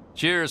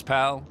 Cheers,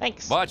 pal.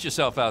 Thanks. Watch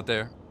yourself out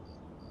there.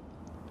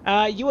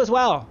 You as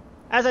well.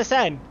 As I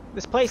said,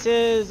 this place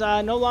is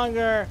no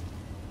longer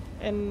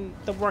in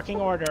the working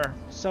order,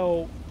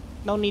 so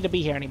no need to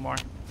be here anymore.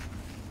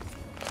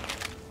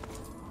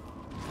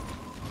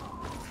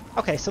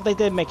 Okay, so they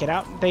did make it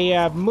out.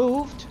 They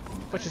moved,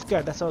 which is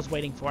good. That's what I was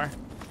waiting for.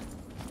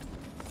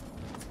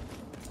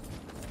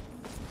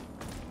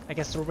 I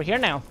guess they're over here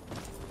now.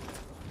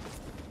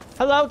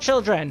 Hello,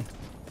 children.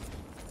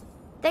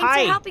 Thanks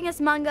Hi. for helping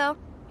us, Mungo.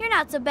 You're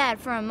not so bad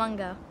for a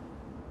Mungo.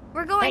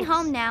 We're going Thanks.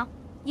 home now.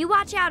 You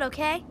watch out,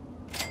 okay?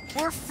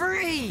 We're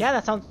free! Yeah,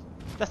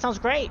 that sounds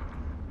great.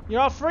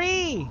 You're all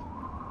free.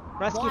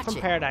 Rescue Watch from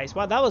it. paradise.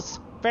 Wow, that was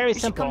very You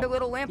should simple. come to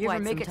Little Lamplight You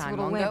ever make it to sometime,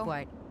 Little Mungo?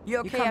 Lamplight? You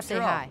okay come after say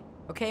all? hi.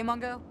 Okay,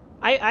 Mungo?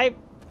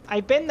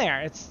 I've been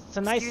there. It's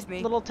a nice Excuse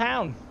me. little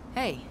town.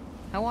 Hey,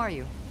 how are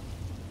you?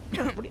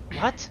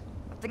 What?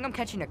 I think I'm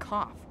catching a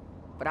cough,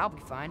 but I'll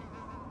be fine.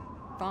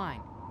 Fine.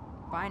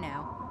 Bye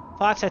now.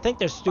 Fox, I think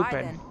they're Bye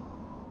stupid. then.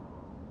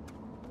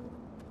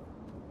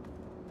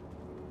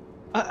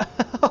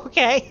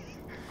 Okay.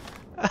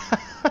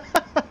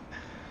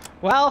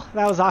 Well,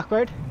 that was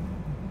awkward.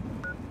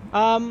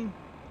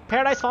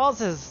 Paradise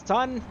Falls is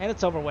done and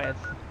it's over with.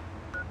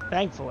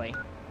 Thankfully.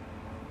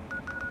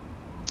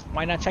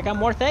 Why not check out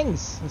more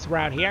things since we're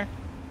out here?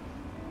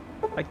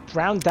 Like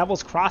Drowned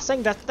Devil's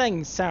Crossing? That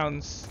thing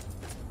sounds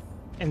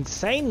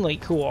insanely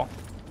cool.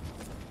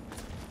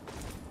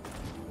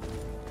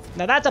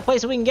 Now that's a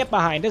place we can get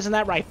behind, isn't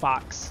that right,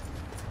 Fox?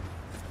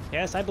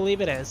 Yes, I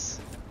believe it is.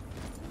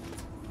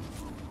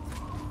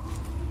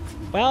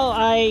 Well,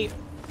 I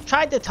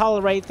tried to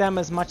tolerate them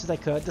as much as I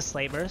could, the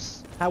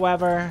slavers.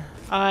 However,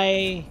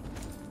 I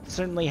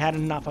certainly had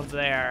enough of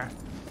their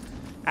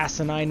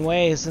asinine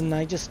ways, and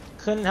I just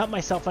couldn't help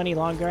myself any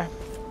longer.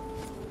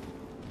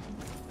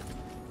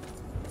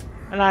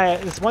 And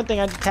it's one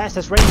thing I detest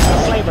is raising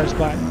the slavers,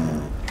 but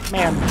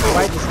man,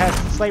 I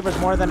detest slavers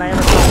more than I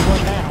ever thought I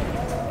would now.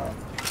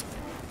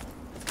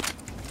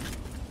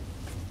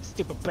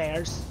 Stupid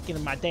bears, get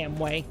in my damn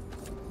way.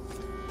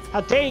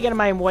 How dare you get in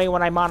my way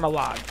when I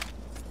monologue?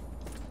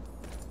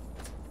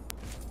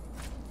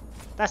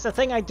 That's the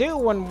thing I do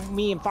when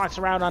me and Fox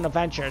are out on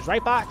adventures,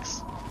 right,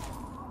 Fox?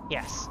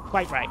 Yes,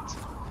 quite right.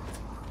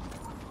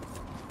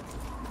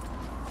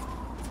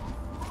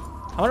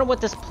 I wonder what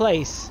this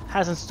place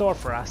has in store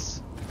for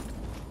us.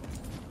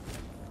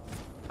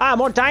 Ah,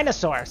 more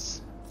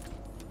dinosaurs!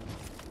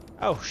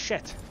 Oh,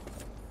 shit.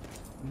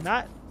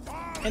 Not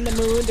in the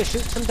mood to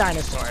shoot some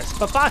dinosaurs.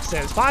 But Fox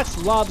is. Fox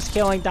loves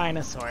killing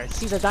dinosaurs.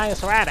 He's a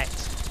dinosaur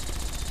addict.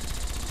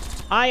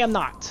 I am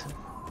not.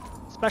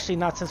 Especially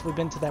not since we've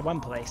been to that one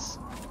place.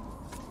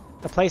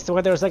 The place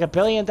where there was like 1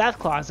 billion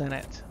Deathclaws in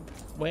it.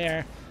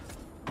 Where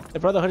the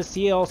Brotherhood of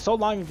Steel so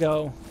long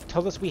ago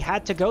told us we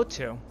had to go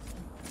to.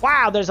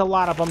 Wow, there's a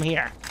lot of them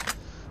here.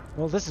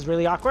 Well, this is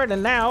really awkward,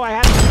 and now I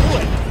have to do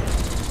it.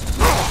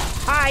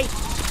 Hi!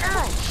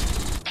 Ouch!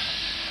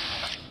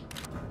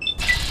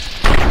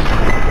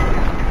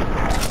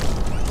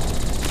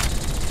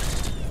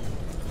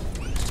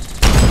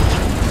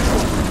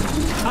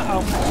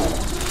 Uh-oh.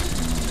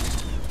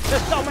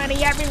 There's so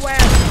many everywhere!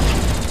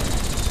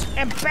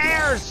 And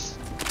bears!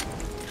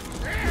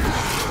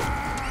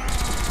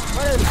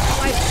 What a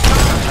life!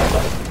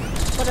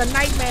 What a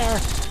nightmare!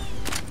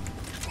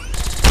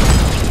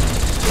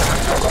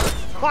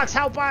 Fox,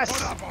 help us!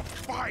 Put up a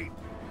fight!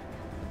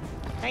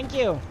 Thank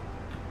you.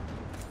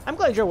 I'm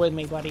glad you're with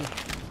me, buddy.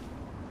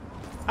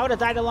 I would have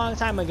died a long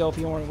time ago if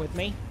you weren't with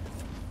me.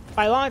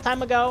 By a long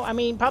time ago, I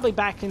mean probably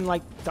back in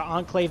like the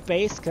Enclave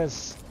base,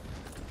 because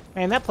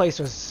man, that place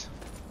was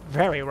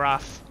very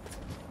rough.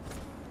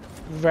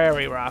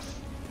 Very rough.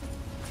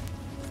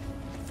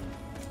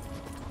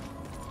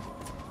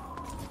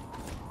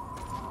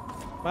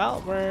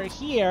 Well, we're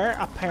here,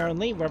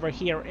 apparently, wherever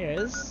here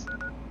is.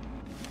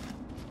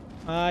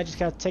 I just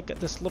gotta take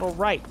this little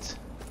right.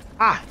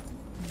 Ah!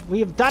 We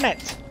have done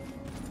it!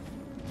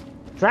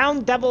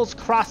 Drowned Devil's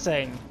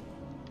Crossing.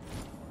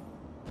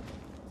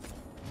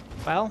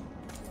 Well,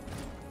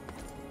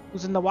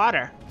 who's in the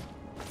water?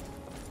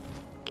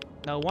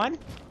 No one?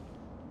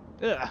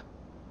 Ugh.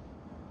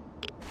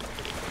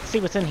 Let's see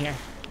what's in here.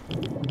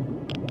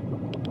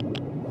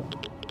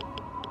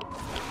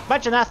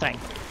 Bunch of nothing.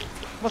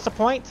 What's the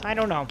point? I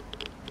don't know.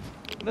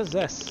 What is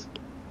this?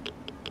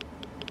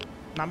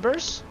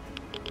 Numbers?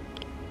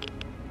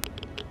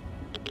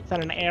 Is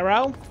that an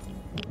arrow?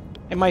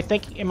 Am I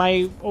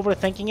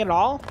overthinking it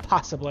all?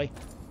 Possibly.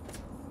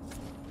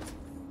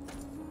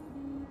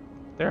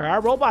 There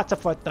are robots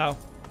afoot, though.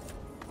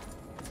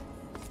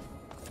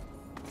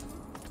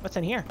 What's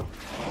in here?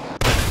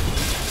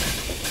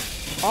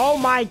 Oh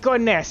my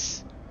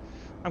goodness!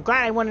 I'm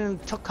glad I went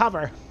and took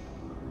cover.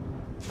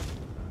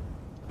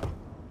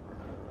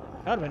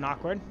 That would have been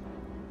awkward.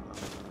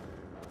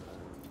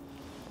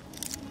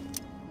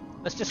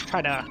 Let's just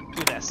try to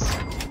do this.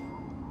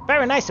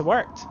 Very nice, it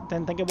worked.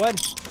 Didn't think it would.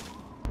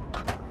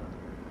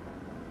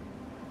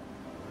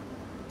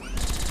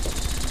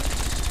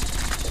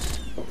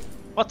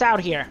 What's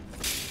out here?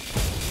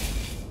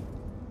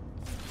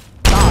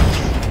 Dogs.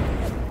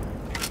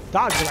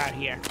 Dogs are out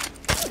here.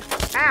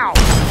 Ow!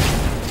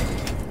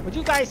 Would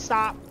you guys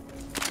stop?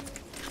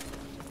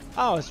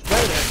 Oh, it's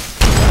raiders.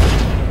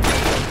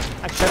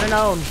 I should have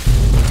known.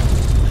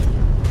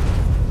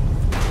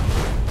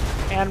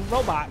 And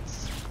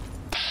robots.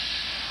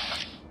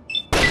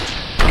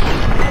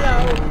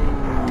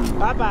 Hello.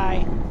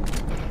 Bye-bye.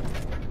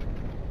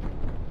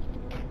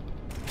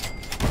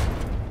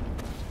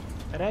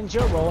 That ends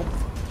your roll.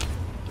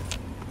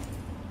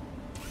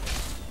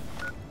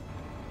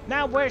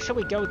 Now where shall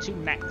we go to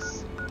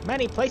next?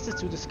 Many places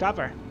to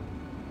discover.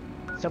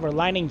 Silver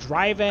Lining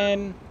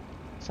Drive-In,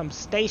 some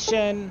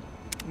station,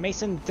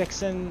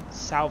 Mason-Dixon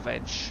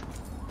Salvage.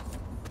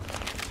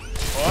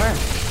 Or,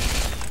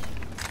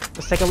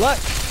 let's take a look.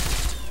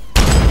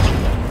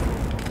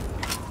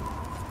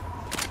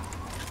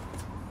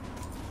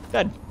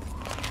 Good.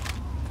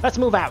 Let's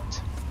move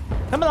out.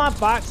 Come along,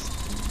 Fox.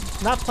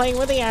 Not playing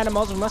with the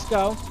animals, we must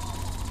go.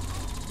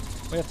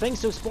 We have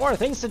things to explore,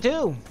 things to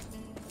do.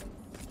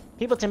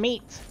 People to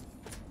meet.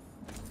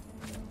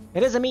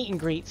 It is a meet and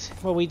greet,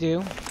 what we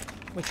do.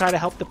 We try to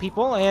help the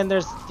people, and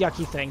there's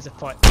yucky things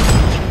afoot.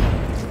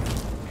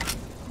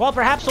 Well,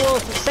 perhaps we'll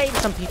save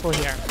some people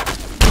here.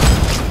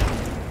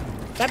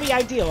 That'd be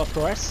ideal, of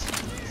course.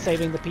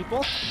 Saving the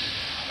people.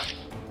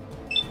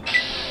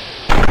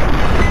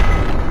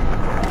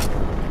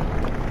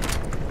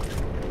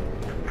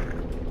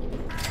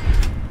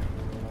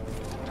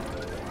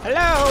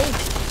 Hello!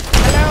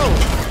 Hello!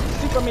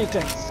 Super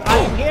mutants.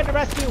 I'm here to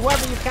rescue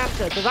whoever you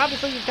captured, because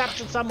obviously you've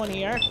captured someone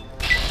here.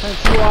 To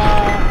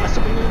a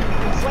super mutant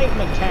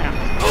enslavement camp.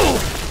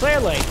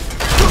 Clearly.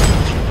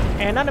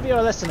 And none of you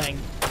are listening.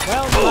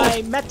 Well,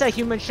 my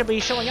meta-human should be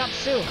showing up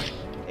soon.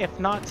 If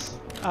not,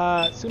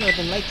 sooner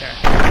than later.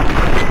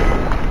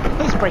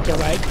 Please break your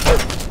leg.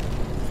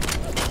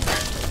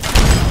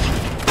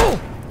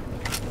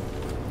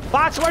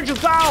 Fox, where'd you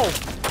go?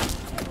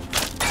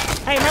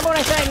 Hey, remember when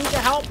I said I need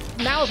your help?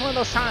 Now is one of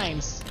those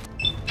times.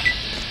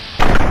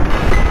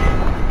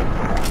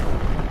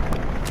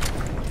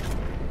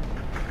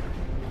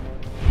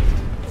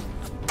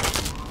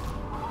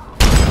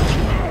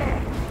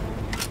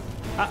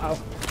 Uh-oh.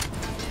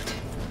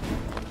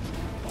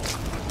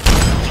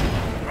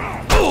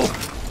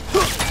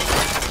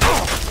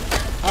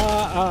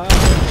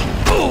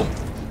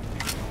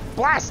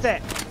 Blast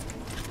it!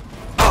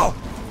 Oh!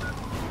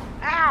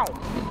 Ow!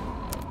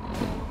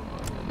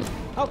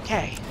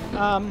 Okay,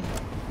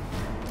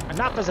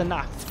 enough is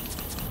enough.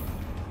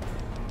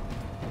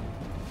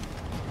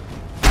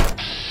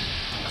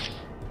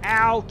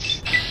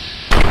 Ouch!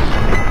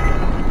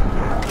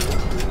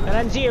 That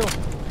ends you.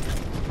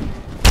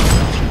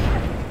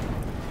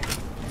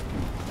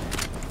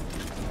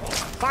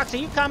 Fox, are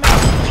you coming?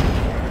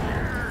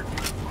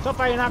 So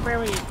far, you're not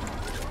very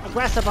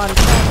aggressive on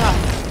showing up.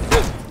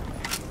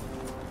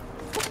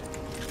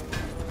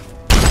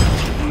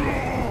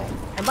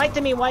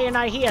 Enlighten me why you're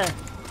not here.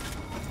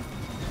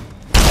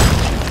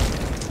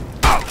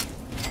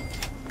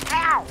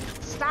 Ow!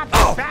 Stop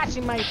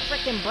bashing my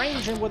frickin'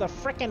 brains in with a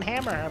frickin'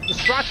 hammer of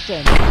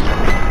destruction.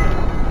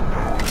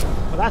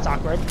 Well, that's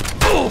awkward.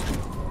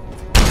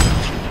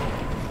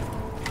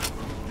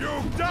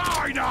 You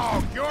die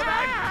now,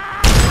 human!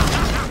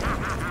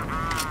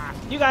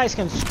 You guys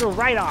can screw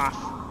right off.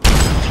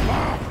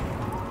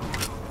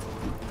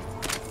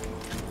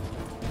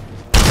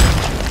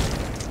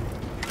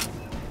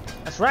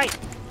 That's right.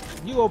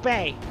 You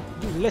obey.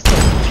 You listen.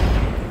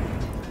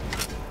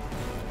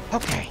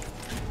 Okay.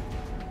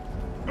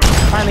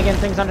 Finally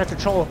getting things under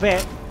control a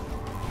bit.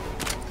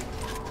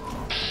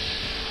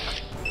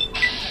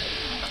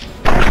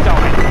 Keep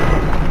going.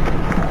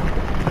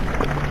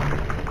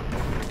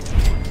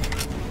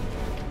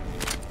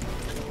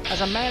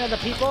 As a man of the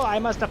people, I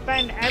must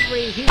defend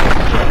every human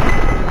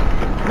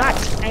being.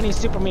 Not any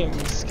super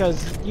mutants,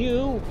 because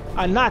you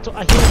are not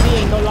a human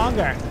being no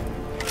longer.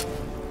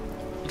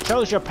 You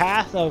chose your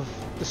path of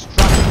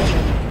destruction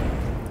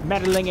and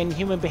meddling in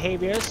human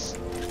behaviors.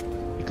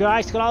 You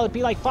guys could all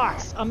be like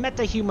Fox, a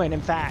meta-human,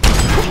 in fact.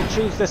 You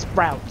choose this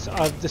route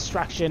of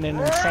destruction and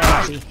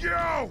insanity.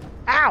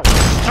 Ow!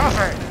 Stop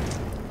it!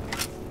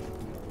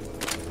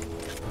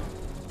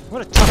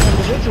 What a tough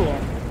individual.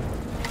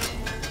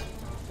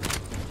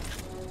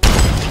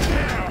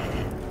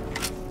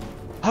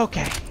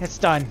 Okay, it's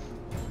done.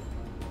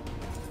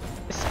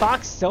 Is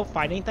Fox still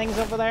fighting things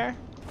over there?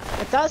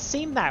 It does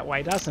seem that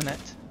way, doesn't it?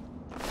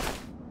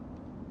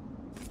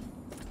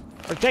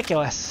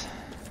 Ridiculous.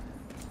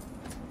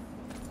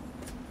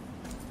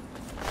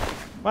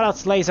 What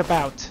else lays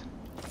about?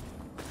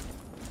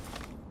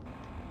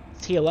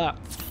 Let's heal up.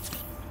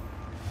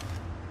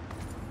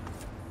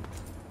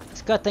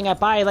 It's a good thing I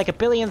buy like 1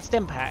 billion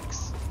stim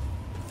packs.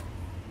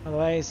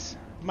 Otherwise,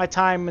 my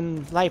time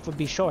in life would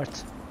be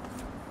short.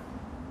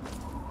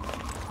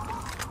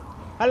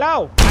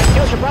 Hello! I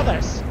killed your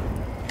brothers!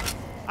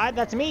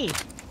 That's me!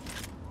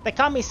 They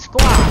call me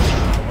Squash!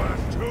 That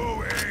was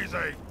too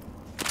easy!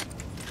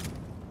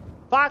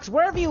 Fox,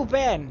 where have you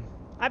been?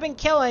 I've been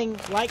killing,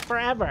 like,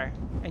 forever.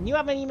 And you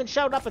haven't even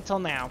showed up until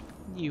now.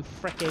 You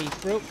fricky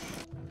fruit.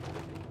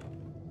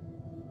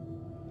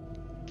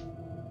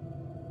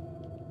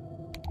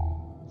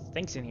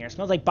 Stinks in here.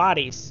 Smells like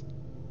bodies.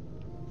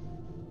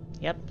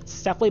 Yep,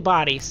 it's definitely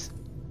bodies.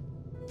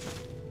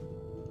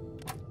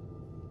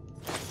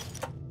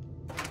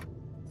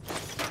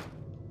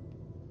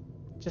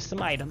 Just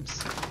some items.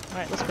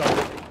 Alright, let's go.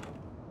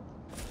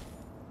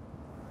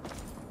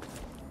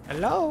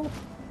 Hello?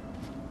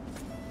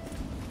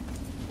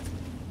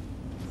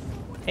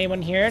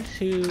 Anyone here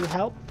to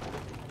help?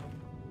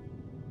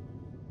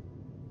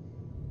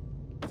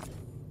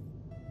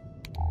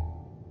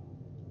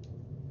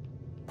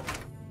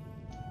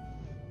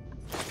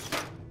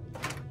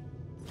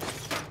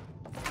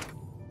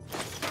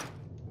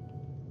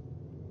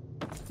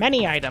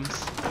 Many items.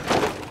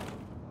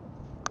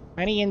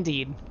 Many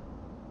indeed.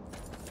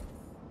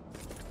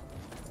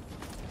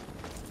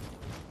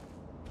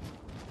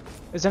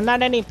 Is there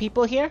not any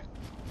people here?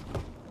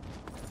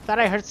 Thought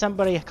I heard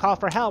somebody call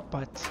for help,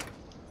 but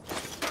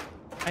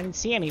I didn't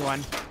see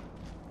anyone.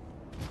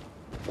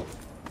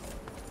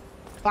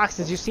 Fox,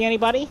 did you see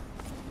anybody?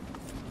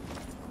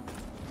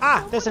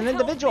 Ah, there's an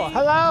individual.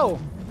 Hello.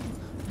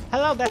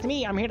 Hello, that's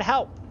me. I'm here to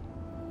help.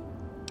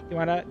 You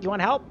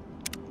wanna help?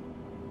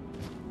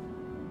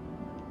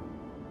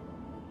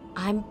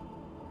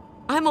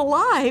 I'm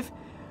alive.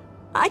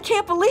 I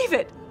can't believe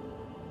it.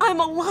 I'm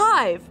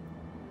alive.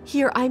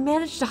 Here, I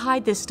managed to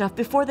hide this stuff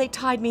before they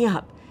tied me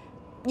up.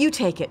 You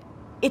take it.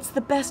 It's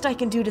the best I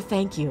can do to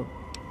thank you.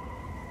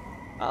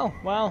 Oh,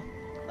 well,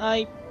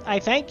 I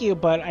thank you,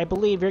 but I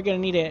believe you're gonna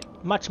need it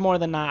much more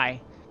than I,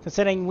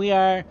 considering we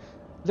are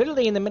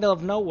literally in the middle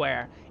of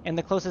nowhere, and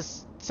the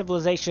closest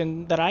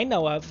civilization that I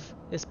know of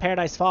is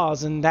Paradise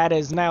Falls, and that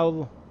is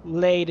now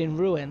laid in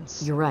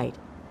ruins. You're right.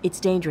 It's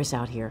dangerous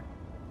out here.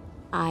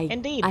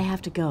 Indeed. I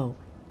have to go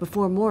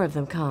before more of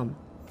them come.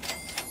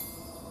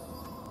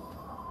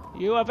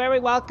 You are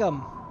very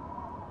welcome.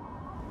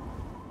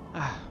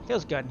 Ah,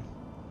 feels good.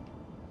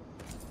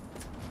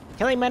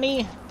 Killing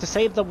many to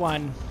save the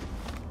one.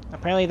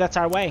 Apparently that's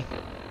our way.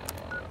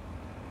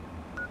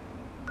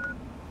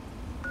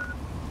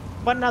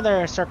 But in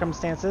other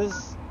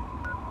circumstances,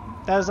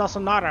 that is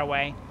also not our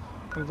way.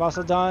 We've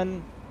also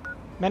done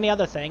many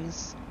other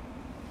things.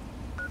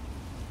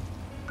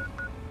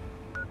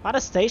 A lot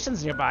of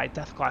stations nearby.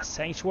 Deathclaw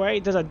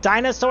Sanctuary. There's a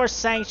dinosaur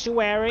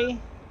sanctuary.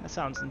 That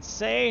sounds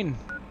insane.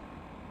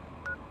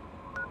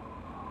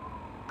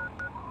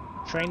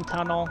 Train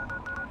tunnel.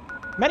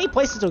 Many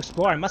places to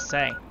explore, I must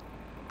say.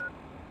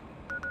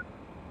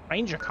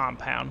 Ranger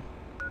compound.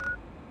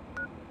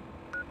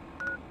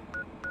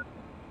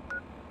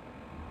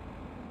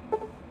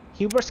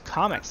 Huber's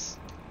Comics.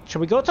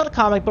 Should we go to the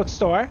comic book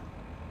store?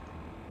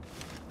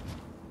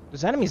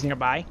 There's enemies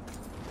nearby.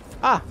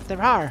 Ah, there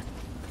are.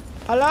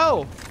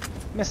 Hello,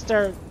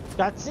 Mr.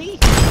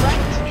 Gutsy?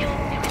 Right?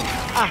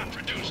 Ah,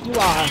 you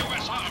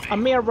are a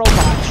mere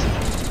robot.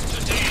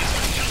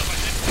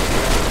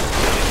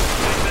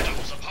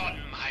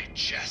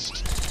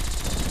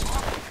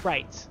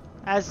 Right,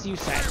 as you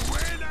said.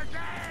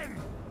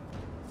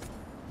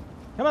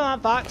 Come on,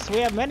 Fox, we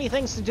have many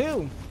things to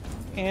do.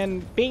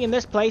 And being in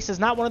this place is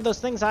not one of those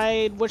things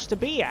I'd wish to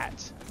be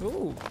at.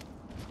 Ooh.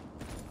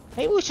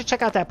 Maybe we should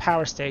check out that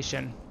power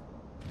station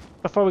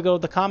before we go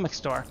to the comic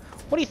store.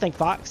 What do you think,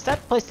 Fox? That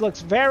place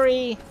looks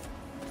very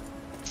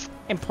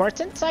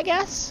important, I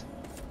guess?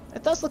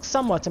 It does look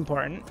somewhat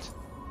important.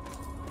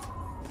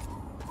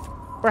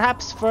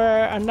 Perhaps for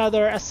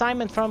another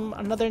assignment from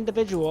another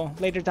individual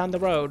later down the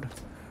road.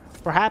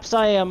 Perhaps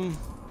I am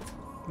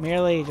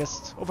merely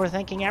just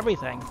overthinking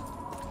everything.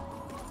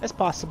 It's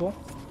possible.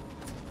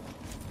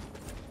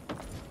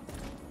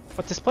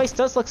 But this place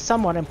does look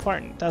somewhat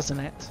important, doesn't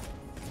it?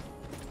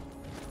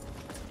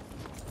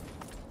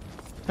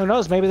 Who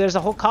knows, maybe there's a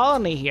whole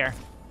colony here.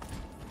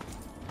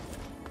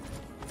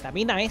 That'd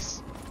be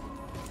nice.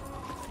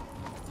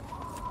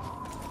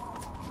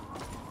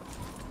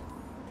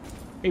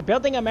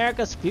 Rebuilding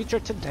America's future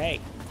today.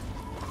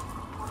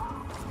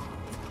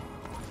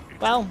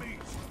 Well,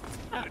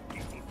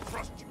 people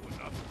trust you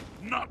enough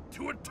not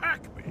to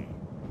attack me.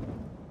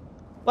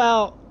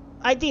 Well,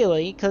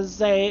 ideally,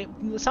 because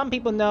some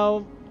people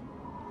know.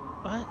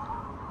 What?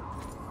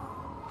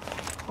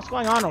 What's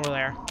going on over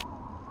there?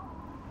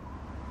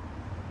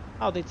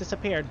 Oh, they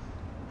disappeared.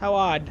 How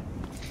odd.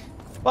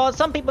 Well,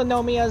 some people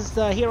know me as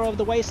the hero of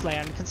the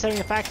wasteland, considering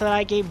the fact that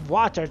I gave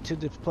water to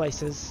the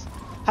places.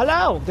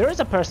 Hello, there is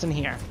a person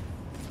here.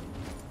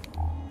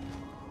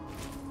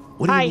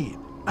 What do Hi. you need?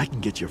 I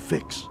can get your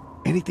fix.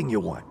 Anything you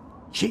want.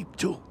 Cheap,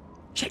 too.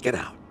 Check it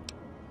out.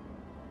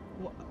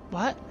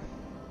 What?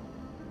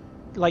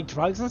 Like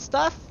drugs and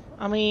stuff?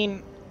 I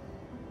mean,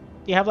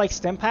 you have like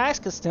stim packs?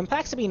 Because stim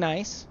packs would be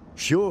nice.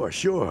 Sure.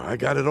 I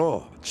got it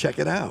all. Check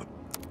it out.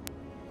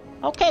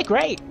 Okay,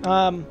 great.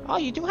 Oh,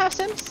 you do have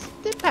stim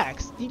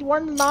packs. You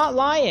were not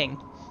lying.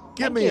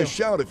 Give me a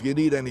shout if you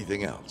need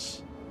anything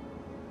else.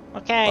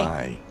 Okay.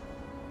 Bye.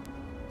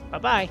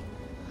 Bye-bye.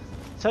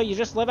 So you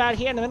just live out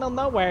here in the middle of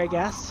nowhere, I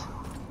guess.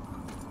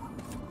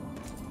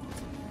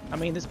 I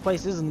mean, this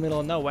place is in the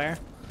middle of nowhere.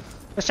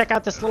 Let's check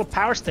out this little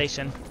power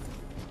station.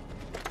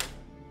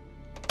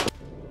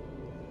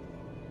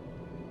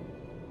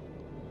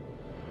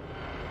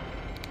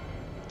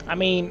 I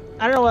mean,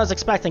 I don't know what I was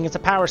expecting. It's a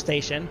power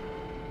station.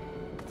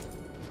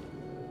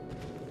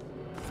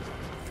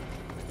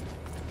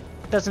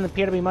 Doesn't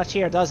appear to be much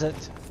here, does it?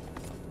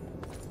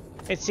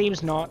 It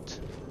seems not.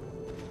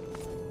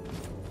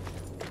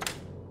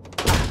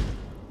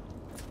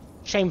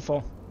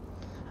 Shameful.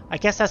 I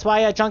guess that's why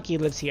a junkie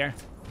lives here.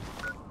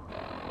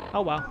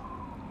 Oh well.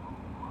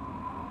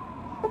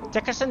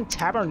 Dickerson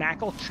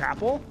Tabernacle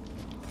Chapel?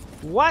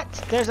 What?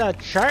 There's a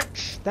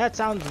church? That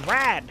sounds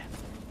rad.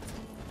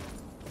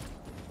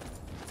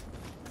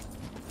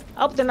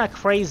 I hope they're not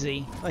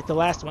crazy like the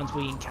last ones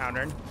we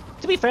encountered.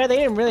 To be fair, they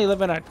didn't really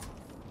live in a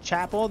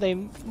chapel. They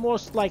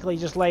most likely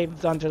just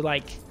lived under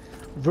like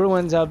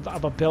ruins of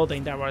a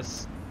building that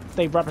was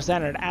they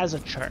represented as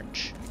a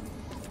church.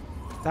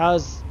 That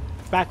was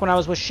back when I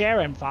was with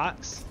Sharon,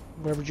 Fox.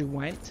 Wherever you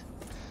went.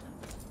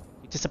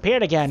 You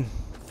disappeared again.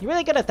 You're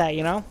really good at that,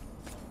 you know?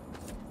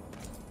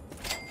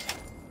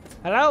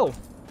 Hello!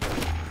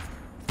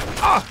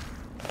 Ah!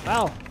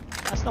 Well,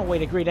 that's no way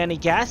to greet any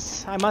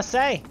guests, I must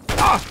say.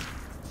 Ah!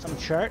 Some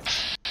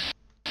church.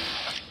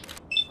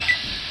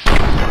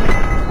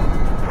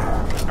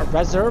 A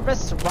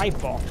reservist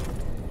rifle.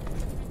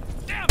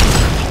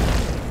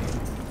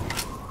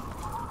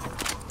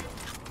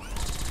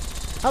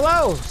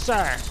 Hello,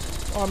 sir.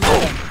 Or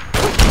madam.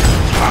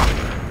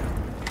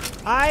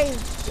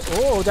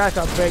 Oh, that's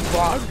a big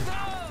bug.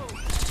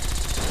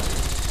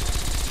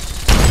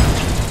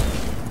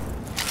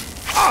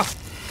 Ah!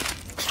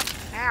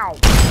 Ow.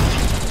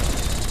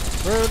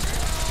 Rude.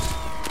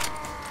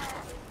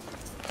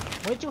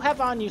 What'd you have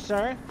on you,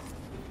 sir?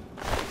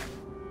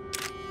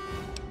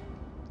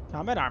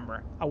 Combat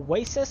armor.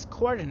 Oasis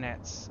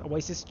coordinates.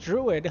 Oasis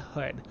druid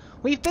hood.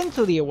 We've been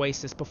to the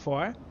Oasis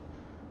before.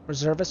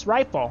 Reservist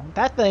rifle.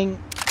 That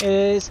thing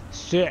is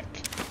sick.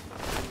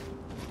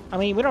 I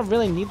mean, we don't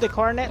really need the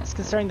coordinates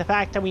considering the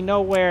fact that we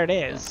know where it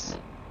is.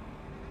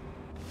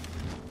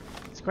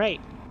 It's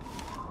great.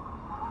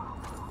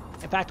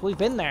 In fact, we've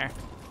been there.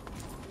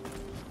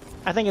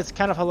 I think it's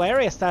kind of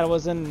hilarious that it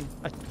was in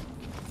a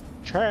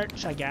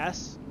church, I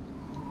guess.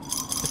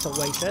 This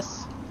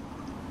Oasis.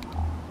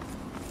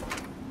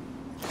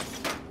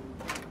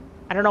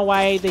 I don't know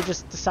why they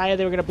just decided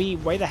they were going to be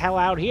way the hell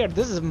out here.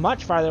 This is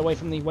much farther away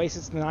from the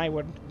Oasis than I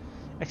would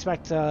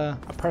expect a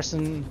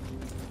person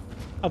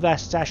of that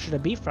stature to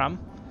be from.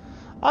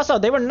 Also,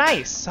 they were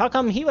nice. How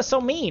come he was so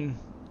mean?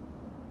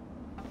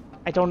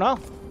 I don't know.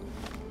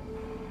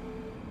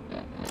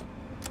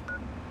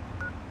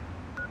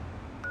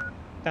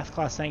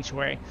 Deathclaw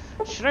Sanctuary.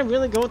 Should I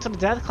really go to the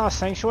Deathclaw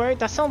Sanctuary?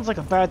 That sounds like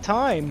a bad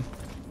time.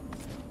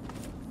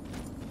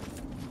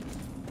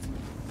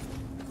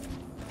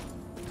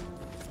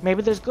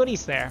 Maybe there's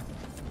goodies there.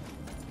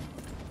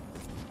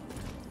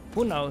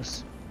 Who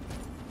knows?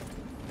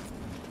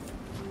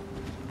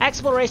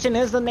 Exploration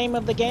is the name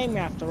of the game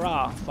after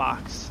all,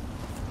 Fox.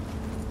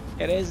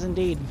 It is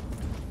indeed.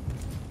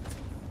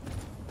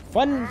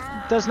 One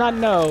does not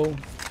know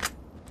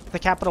the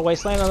Capital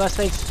Wasteland unless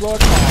they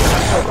explored all.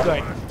 Oh,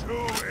 good.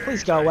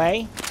 Please go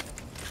away.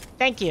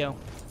 Thank you.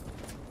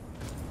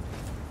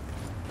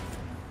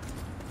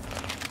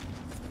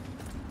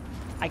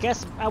 I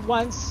guess at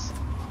one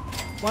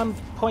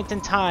point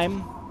in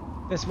time,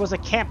 this was a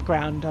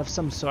campground of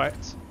some sort.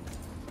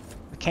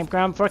 A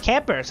campground for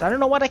campers. I don't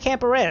know what a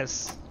camper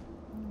is.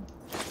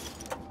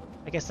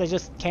 I guess they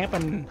just camp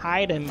and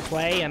hide and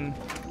play and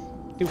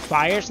do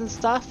fires and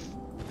stuff.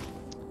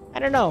 I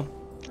don't know.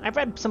 I've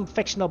read some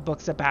fictional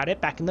books about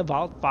it back in the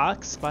vault,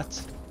 Fox, but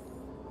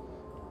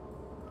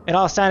it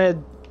all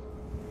sounded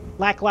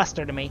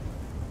lackluster to me.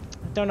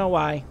 I don't know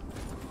why.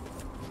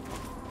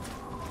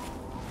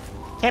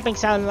 Camping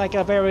sounded like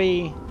a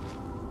very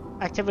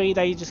activity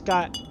that you just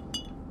got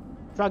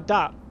drugged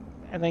up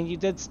and then you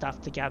did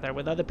stuff together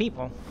with other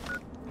people.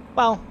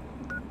 Well,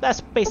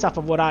 that's based off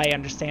of what I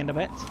understand of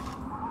it.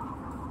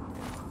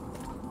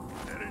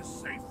 There is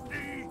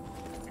safety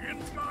in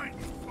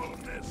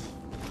mindfulness.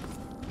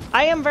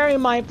 I am very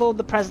mindful of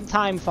the present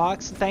time,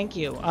 Fox. Thank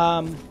you.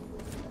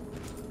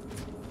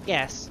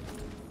 Yes.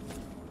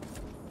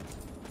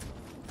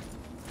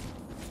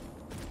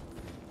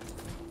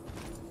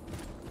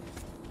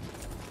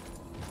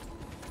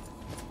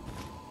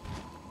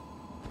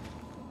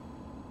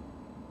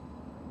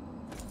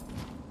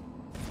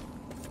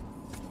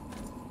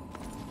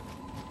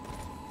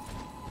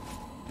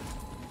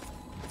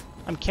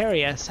 I'm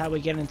curious how we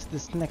get into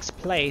this next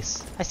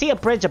place. I see a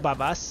bridge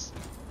above us.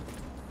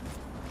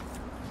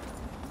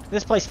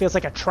 This place feels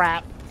like a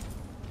trap.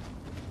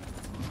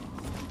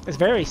 It's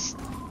very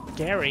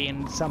scary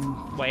in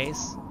some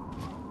ways.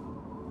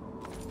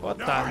 What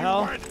the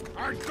hell?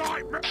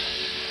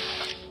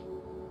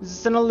 Is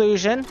this an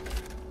illusion?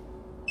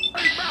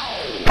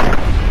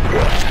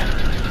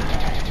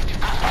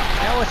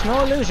 No, it's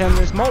no illusion.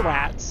 There's mole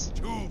rats.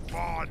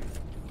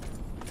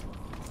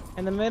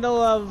 In the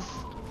middle of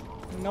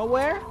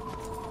nowhere?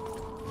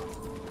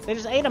 They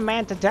just ate a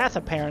man to death,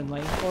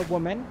 apparently. Or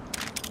woman.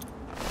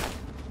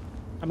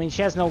 I mean,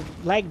 she has no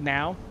leg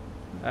now.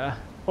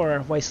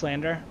 Poor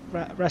Wastelander.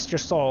 Rest your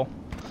soul.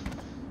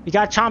 You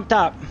got chomped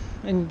up.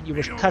 And you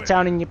were cut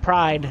down in your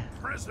pride.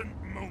 Present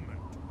moment.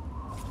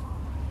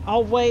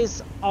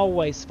 Always,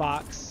 always,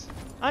 Fox.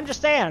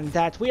 Understand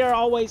that we are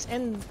always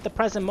in the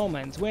present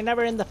moment. We're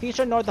never in the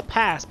future nor the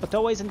past, but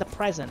always in the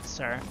present,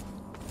 sir.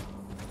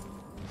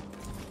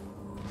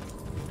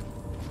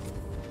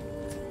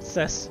 What's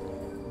this?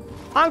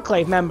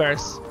 Enclave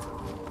members.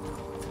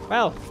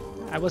 Well,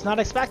 I was not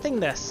expecting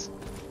this.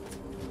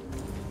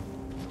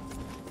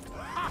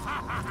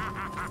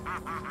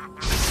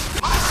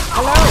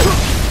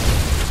 Hello!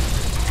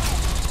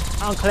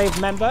 Enclave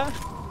member.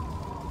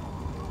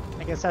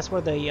 I guess that's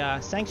where the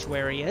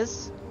sanctuary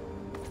is.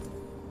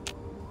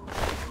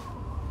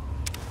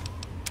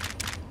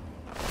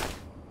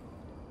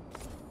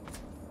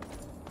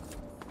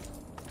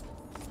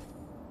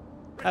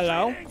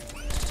 Hello?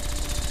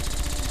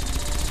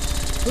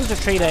 Who's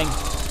retreating?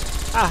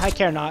 Ah, I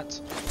care not.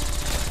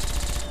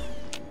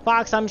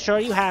 Fox, I'm sure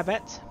you have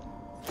it.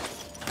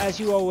 As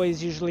you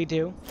always usually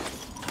do.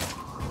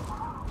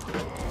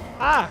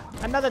 Ah,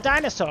 another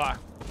dinosaur.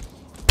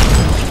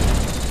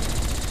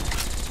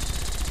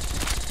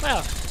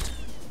 Well,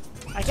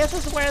 I guess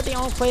this is where the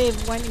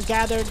Enclave went and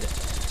gathered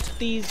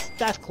these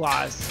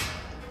Deathclaws.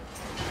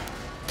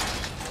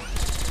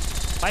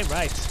 Quite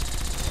right.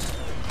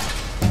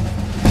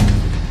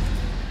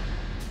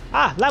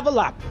 Ah, level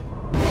up.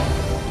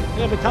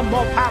 You're gonna become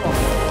more powerful.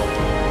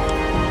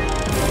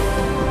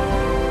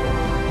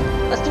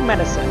 Let's do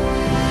medicine.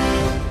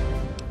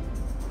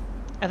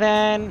 And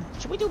then,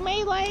 should we do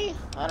melee?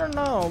 I don't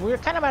know. We're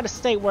kind of at a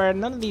state where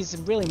none of these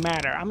really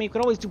matter. I mean, you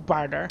could always do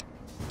barter.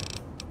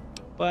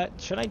 But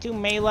should I do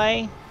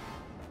melee?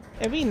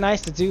 It'd be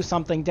nice to do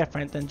something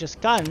different than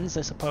just guns,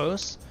 I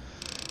suppose.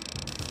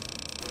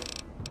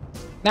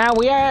 Now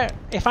we are,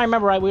 if I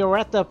remember right, we were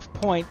at the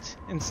point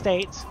in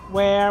state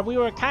where we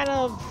were kind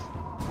of,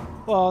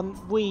 well,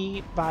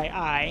 we by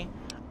I,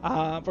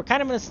 we're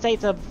kind of in a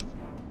state of,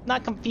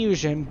 not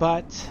confusion,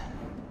 but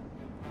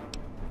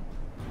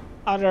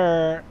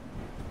utter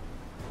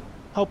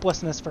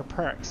hopelessness for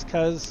perks,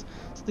 because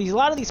a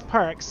lot of these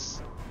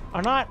perks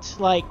are not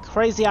like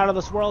crazy out of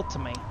this world to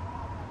me,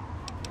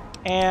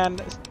 and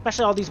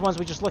especially all these ones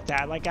we just looked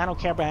at. Like, I don't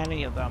care about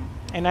any of them,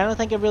 and I don't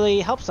think it really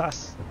helps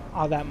us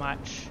all that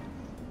much.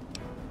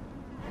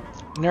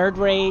 Nerd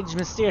Rage,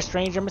 Mysterious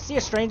Stranger.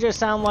 Mysterious Stranger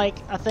sound like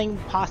a thing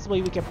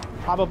possibly we could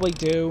probably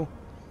do,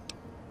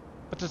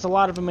 but there's a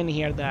lot of them in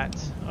here that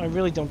I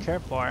really don't care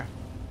for.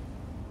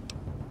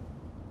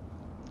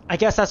 I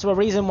guess that's the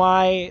reason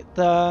why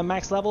the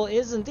max level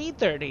is indeed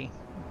 30.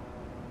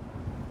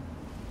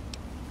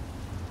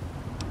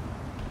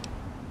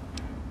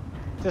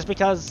 Just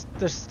because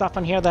there's stuff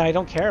on here that I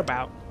don't care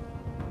about.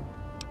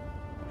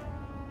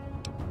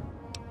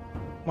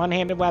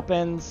 One-handed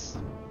weapons.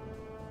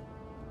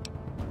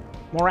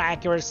 More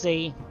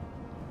accuracy.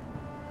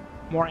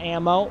 More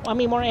ammo. I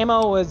mean, more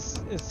ammo is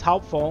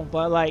helpful,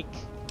 but like,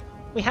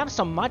 we have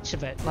so much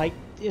of it. Like,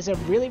 is it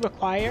really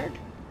required?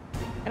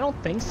 I don't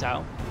think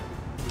so.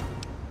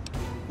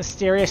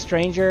 Mysterious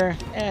Stranger,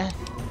 eh.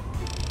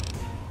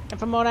 And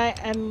from what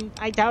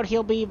I doubt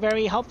he'll be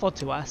very helpful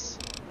to us.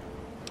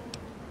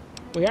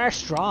 We are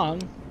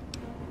strong.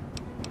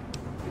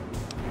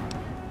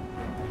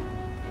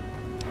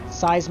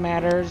 Size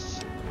matters.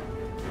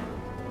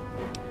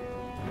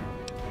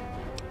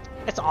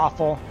 It's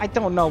awful. I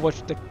don't know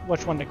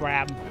which one to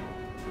grab.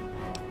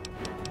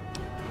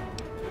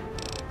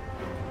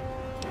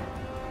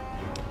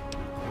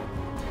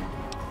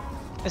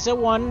 Is there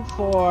one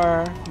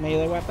for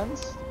melee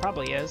weapons?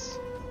 Probably is.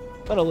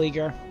 Little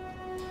eager.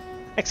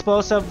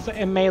 Explosive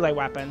and melee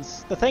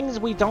weapons. The things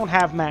we don't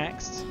have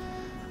maxed.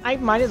 I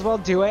might as well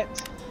do it.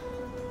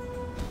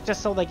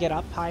 Just so they get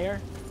up higher.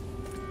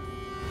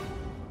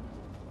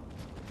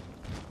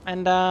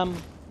 And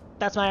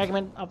that's my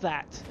argument of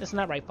that. Isn't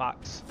that right,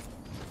 Fox?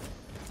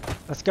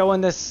 Let's go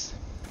in this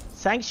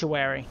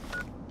sanctuary.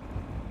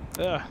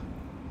 Ugh.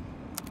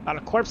 A lot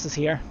of corpses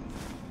here.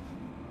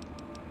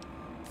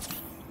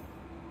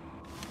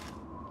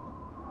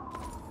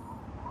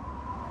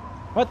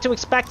 What to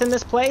expect in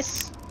this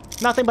place?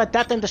 Nothing but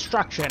death and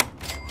destruction.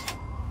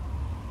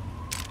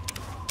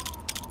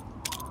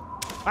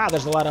 Wow,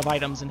 there's a lot of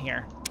items in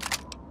here.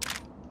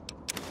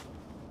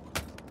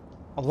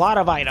 A lot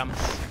of items.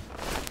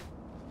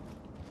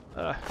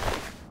 Ugh.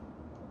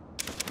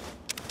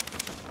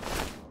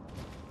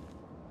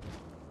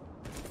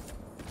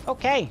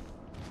 Okay.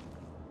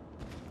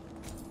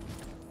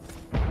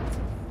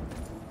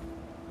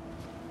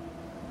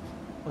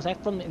 Was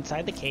that from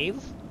inside the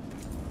cave?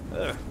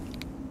 Ugh.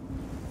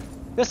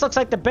 This looks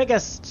like the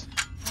biggest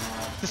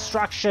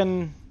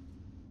destruction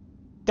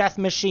death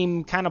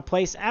machine kind of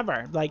place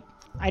ever. Like,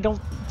 I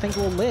don't think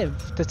we'll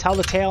live to tell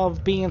the tale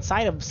of being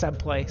inside of said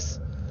place.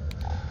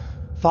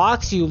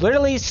 Fox, you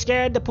literally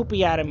scared the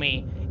poopy out of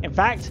me. In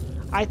fact,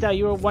 I thought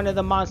you were one of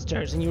the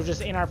monsters and you were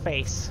just in our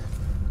face.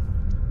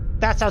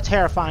 That's how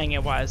terrifying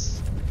it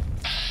was.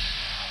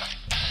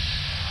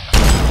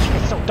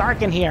 It's so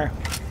dark in here.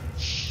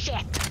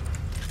 Shit.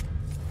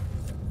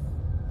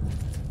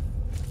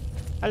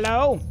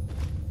 Hello?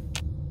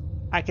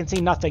 I can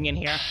see nothing in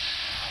here.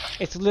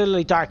 It's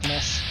literally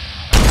darkness.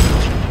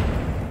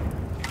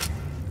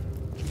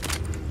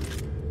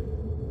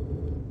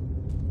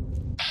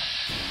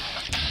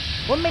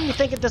 What made me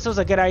think that this was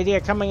a good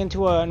idea, coming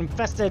into an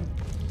infested,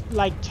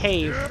 like,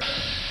 cave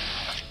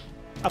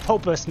of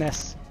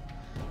hopelessness?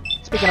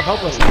 Speaking of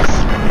hopelessness.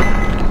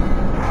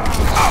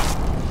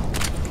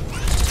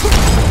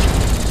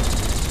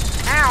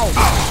 Ow!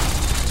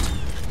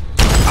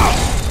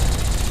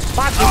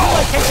 Fox, would you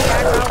like taking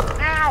that out?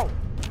 Ow!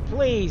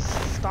 Please,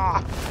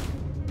 stop.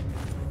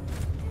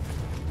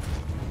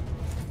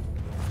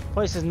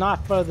 Place is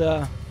not for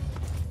the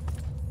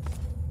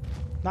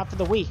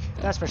weak,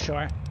 that's for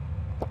sure.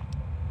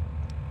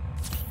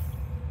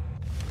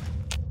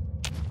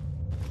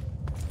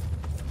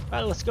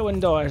 Well, let's go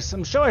indoors.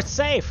 I'm sure it's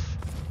safe.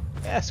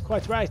 Yes,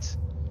 quite right.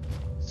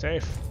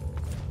 Safe.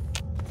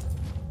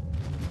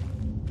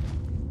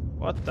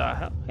 What the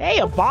hell? Hey,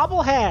 a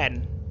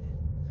bobblehead!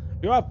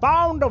 You have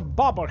found a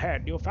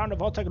bobblehead. You have found a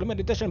Vault-Tec limited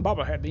edition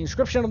bobblehead. The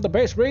inscription of the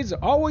base reads,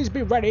 "Always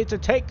be ready to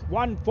take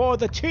one for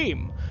the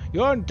team.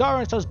 Your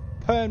endurance has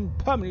been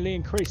permanently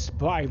increased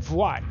by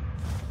 1.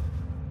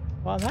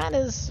 Well, that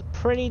is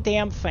pretty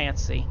damn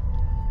fancy.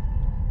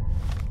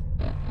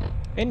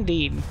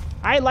 Indeed.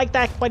 I like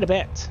that quite a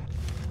bit.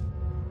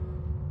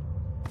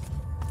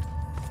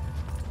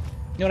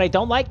 You know what I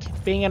don't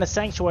like? Being in a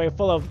sanctuary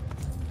full of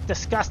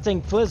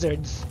disgusting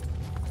lizards.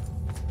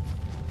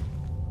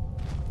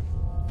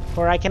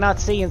 For I cannot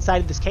see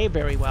inside of this cave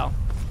very well.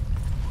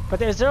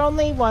 But is there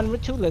only 1 or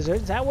 2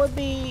 lizards? That would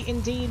be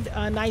indeed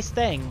a nice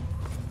thing.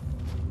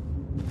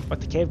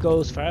 But the cave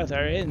goes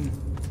further in.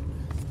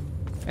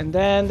 And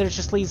then there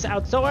just leads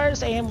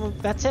outdoors, and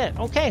that's it.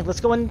 Okay, let's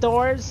go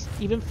indoors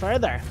even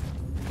further.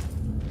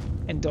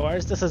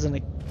 Indoors? This isn't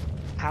a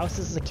house,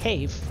 this is a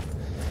cave.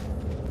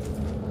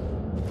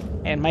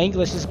 And my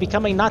English is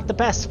becoming not the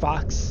best,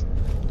 Fox.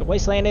 The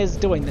wasteland is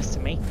doing this to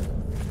me.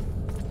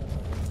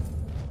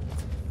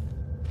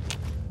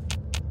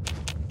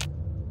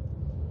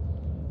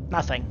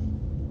 Nothing.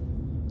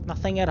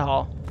 Nothing at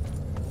all.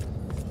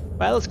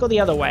 Well, let's go the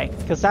other way,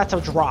 because that's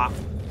a drop.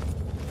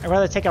 I'd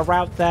rather take a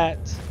route that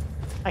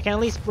I can at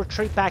least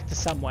retreat back to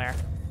somewhere,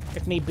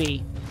 if need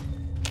be.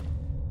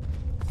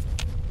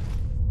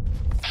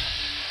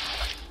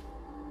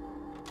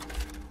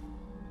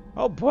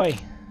 Oh boy.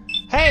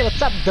 Hey,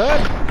 what's up,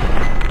 dude?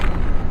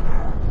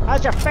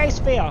 How's your face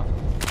feel?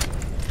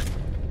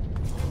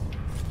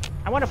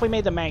 I wonder if we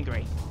made them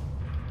angry.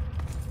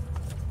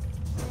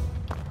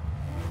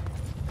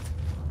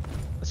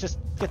 Let's just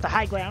get the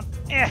high ground.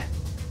 Eh.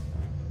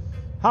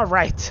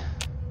 Alright.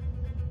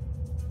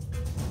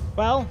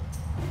 Well,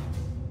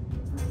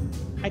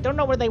 I don't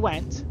know where they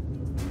went.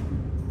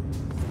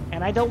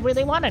 And I don't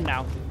really want to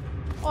know.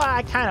 Well,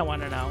 I kind of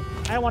want to know.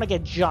 I don't want to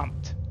get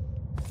jumped.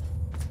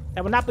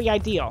 That would not be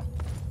ideal.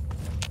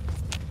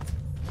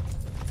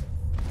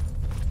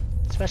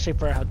 Especially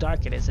for how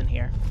dark it is in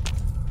here.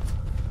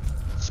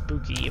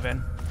 Spooky,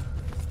 even.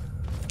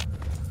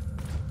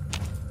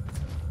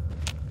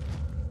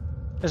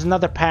 There's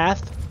another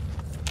path.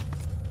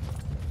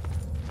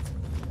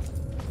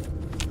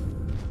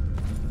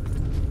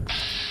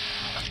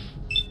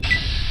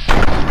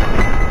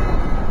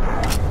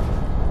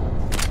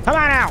 Come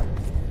on out!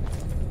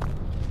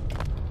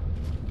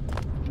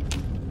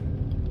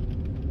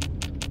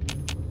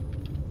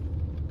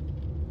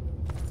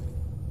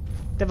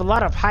 They have a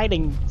lot of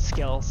hiding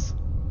skills.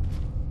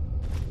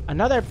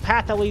 Another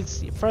path that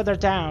leads further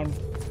down.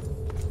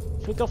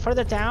 Should we go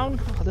further down?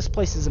 Oh, this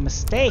place is a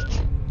mistake.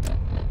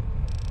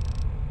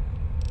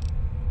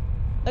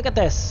 Look at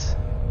this.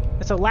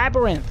 It's a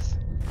labyrinth.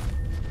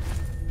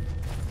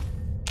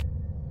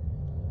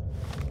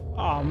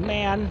 Oh,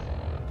 man.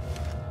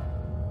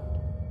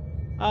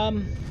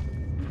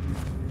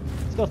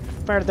 Let's go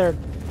further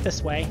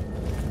this way.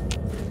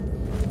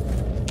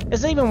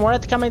 Is it even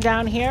worth coming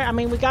down here? I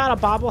mean, we got a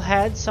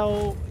bobblehead,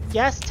 so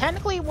yes,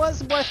 technically it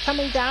was worth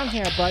coming down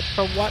here, but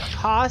for what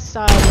cost,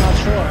 I'm not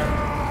sure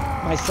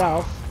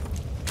myself.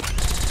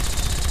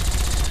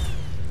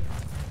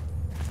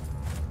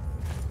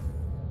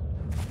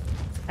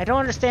 I don't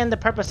understand the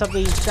purpose of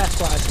these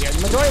Deathclaws here.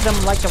 The majority of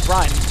them like to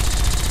run.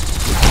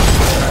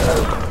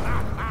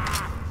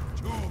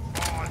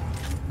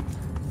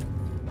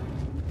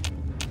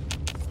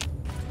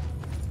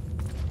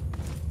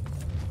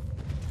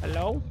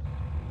 Hello?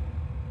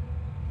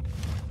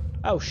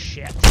 Oh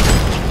shit.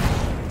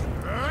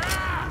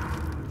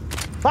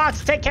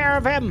 Fox, take care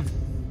of him!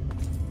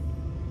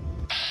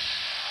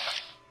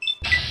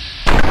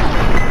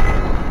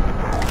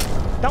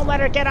 Don't let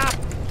her get up!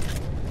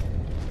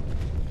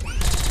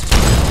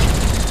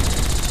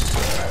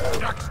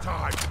 Next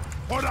time,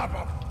 put up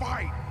a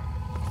fight!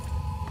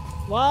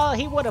 Well,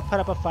 he would have put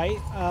up a fight,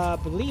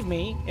 believe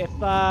me, if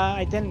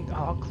I didn't.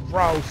 Oh,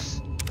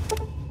 gross.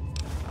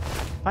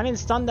 I didn't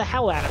stun the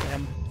hell out of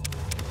him.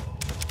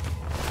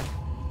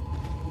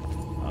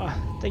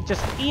 They're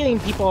just eating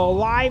people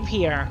alive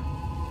here.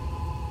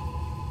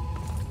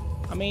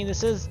 I mean,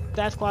 this is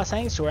Deathclaw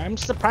Sanctuary. I'm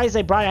just surprised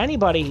they brought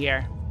anybody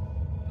here.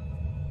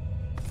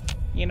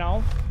 You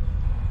know?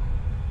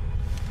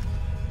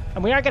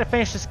 And we are going to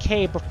finish this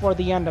cave before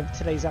the end of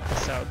today's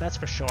episode, that's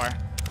for sure.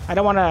 I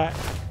don't want to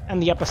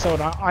end the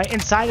episode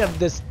inside of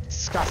this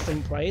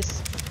disgusting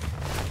place.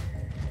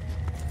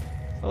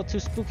 A little too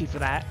spooky for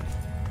that.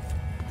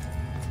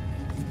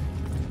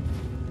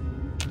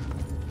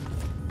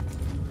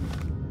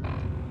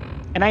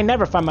 And I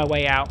never find my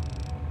way out.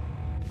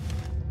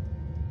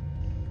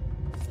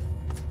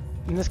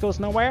 And this goes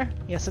nowhere?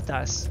 Yes, it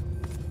does.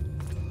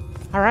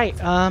 Alright,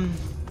 come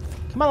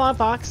along,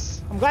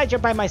 Fox. I'm glad you're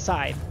by my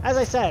side. As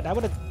I said, I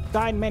would have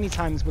died many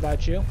times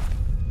without you.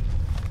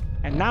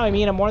 And now I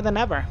need him more than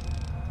ever.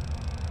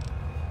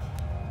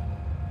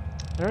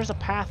 There's a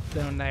path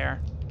down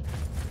there.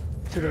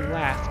 To the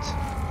left.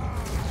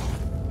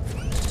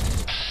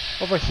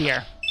 Over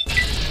here.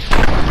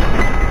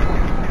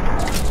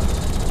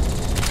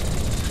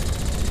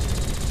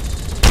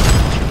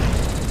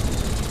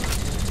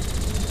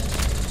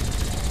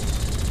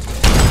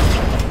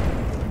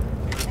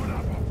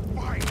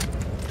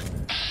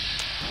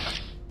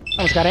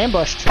 Almost got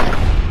ambushed.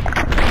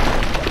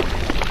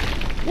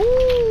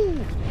 Woo!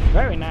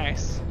 Very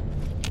nice.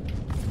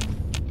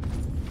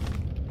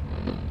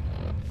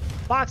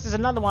 Fox is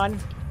another one.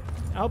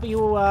 I hope you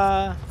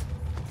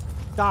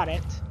got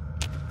it.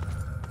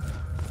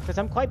 Because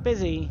I'm quite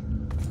busy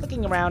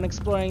looking around,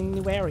 exploring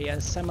new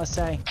areas, I must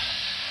say.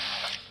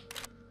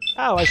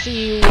 Oh, I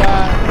see you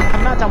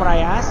have not done what I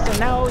asked, and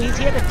now he's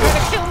here to try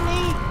to kill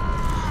me!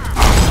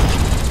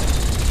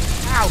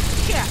 Ow,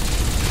 yeah!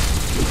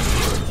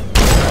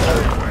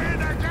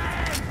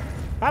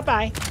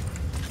 Bye-bye.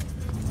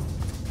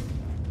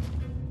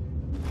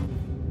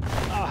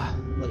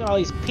 Look at all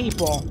these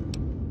people.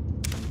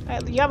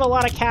 You have a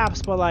lot of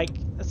caps, but like,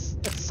 it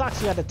sucks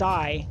you had to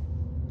die.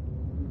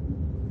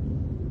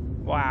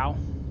 Wow.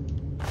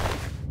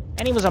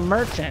 And he was a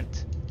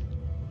merchant.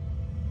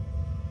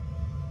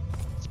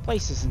 This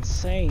place is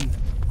insane.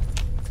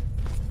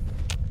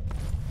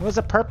 What was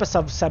the purpose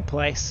of said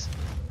place?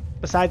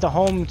 Besides a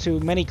home to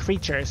many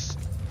creatures.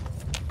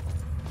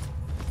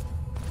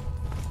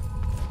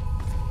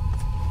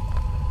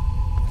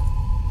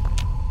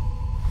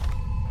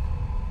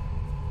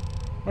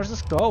 Where's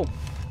this go?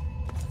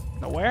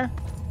 Nowhere?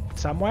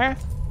 Somewhere?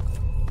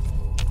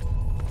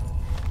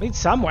 Lead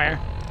somewhere.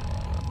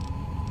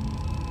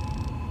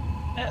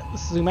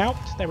 Let's zoom out.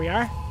 There we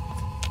are.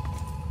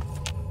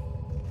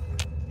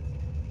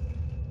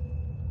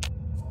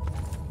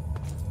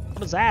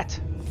 What is that?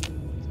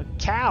 A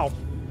cow.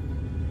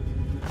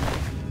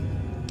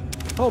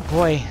 Oh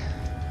boy.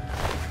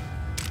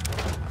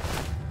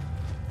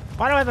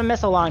 Why do I have a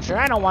missile launcher?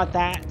 I don't want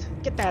that.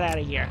 Get that out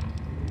of here.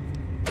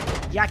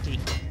 Yucky.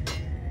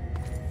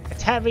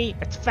 It's heavy,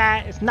 it's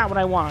fat, it's not what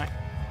I want.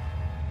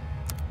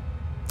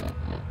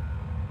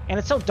 And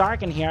it's so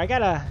dark in here, I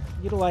gotta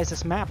utilize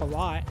this map a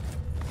lot.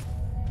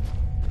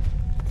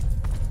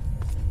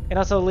 It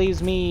also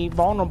leaves me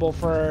vulnerable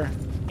for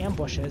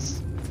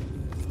ambushes.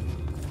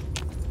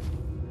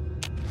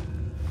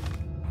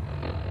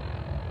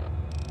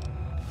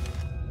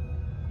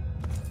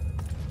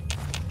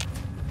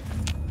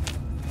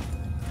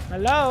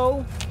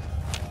 Hello?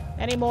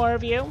 Any more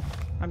of you?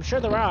 I'm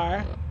sure there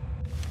are.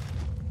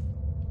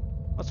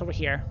 What's over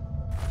here?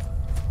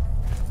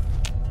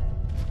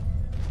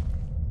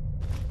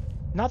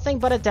 Nothing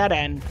but a dead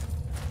end.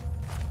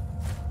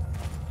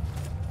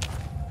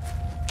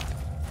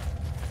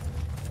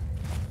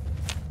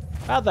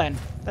 Well then,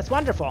 that's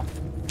wonderful.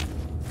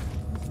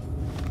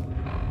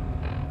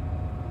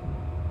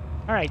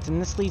 Alright,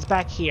 and this leads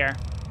back here.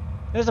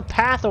 There's a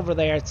path over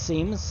there, it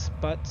seems,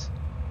 but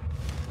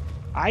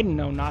I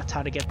know not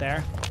how to get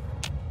there.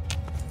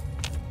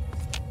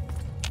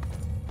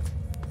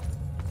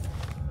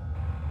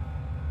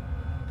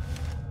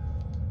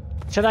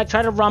 Should I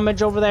try to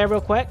rummage over there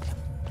real quick?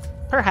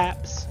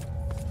 Perhaps.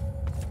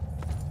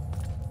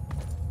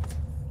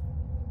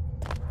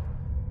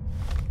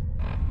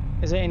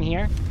 Is it in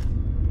here?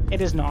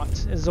 It is not.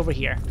 It is over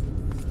here.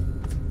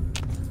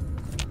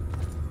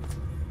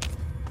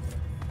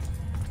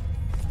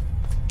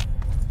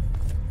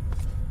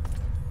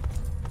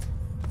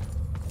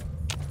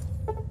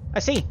 I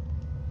see.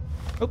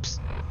 Oops.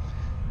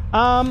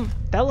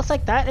 That looks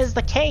like that is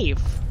the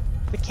cave.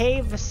 The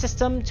cave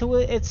system to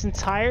its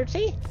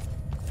entirety?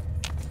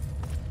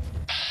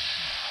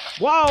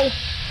 Whoa!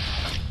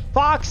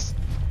 Fox!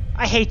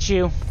 I hate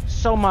you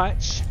so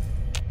much.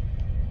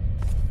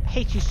 I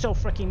hate you so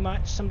freaking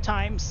much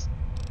sometimes.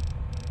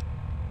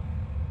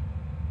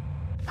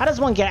 How does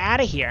one get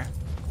out of here?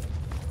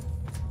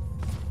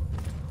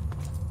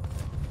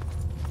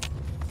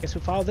 Guess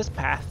we follow this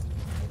path.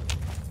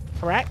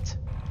 Correct?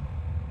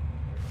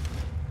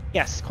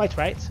 Yes, quite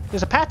right.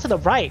 There's a path to the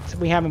right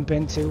we haven't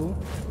been to,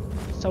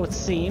 so it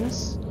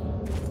seems.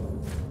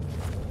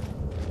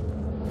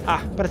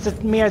 Ah, but it's a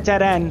mere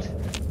dead end.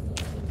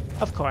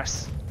 Of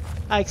course.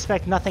 I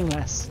expect nothing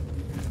less.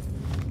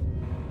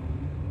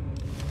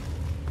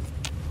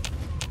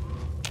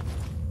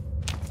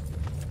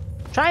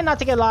 Trying not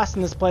to get lost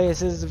in this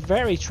place is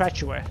very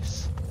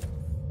treacherous.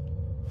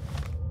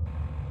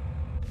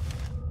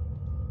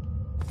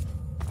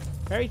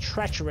 Very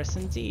treacherous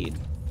indeed.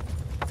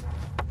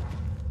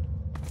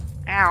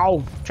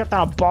 Ow! Tripped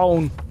on a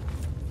bone.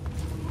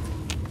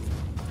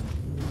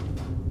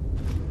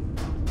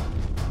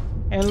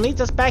 And leads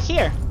us back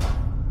here.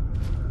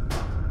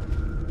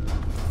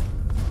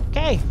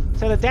 Okay,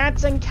 so the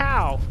dancing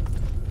cow.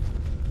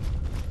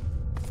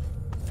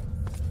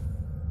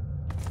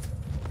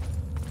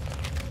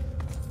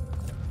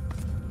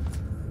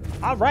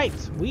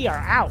 Alright, we are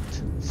out.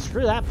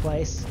 Screw that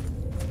place.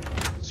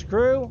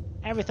 Screw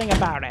everything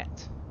about it.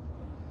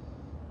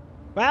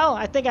 Well,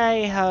 I think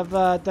I have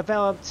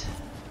developed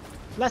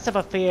less of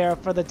a fear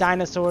for the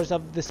dinosaurs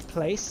of this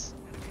place.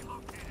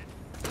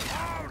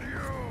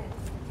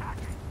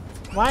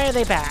 Why are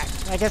they back?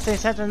 I guess they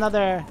sent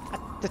another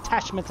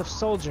detachment of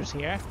soldiers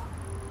here.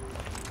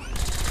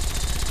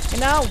 You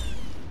know,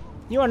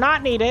 you are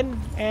not needed,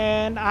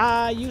 and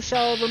you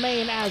shall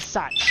remain as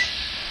such.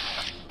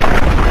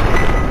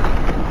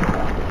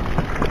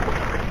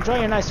 Enjoy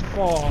your nice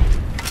fall.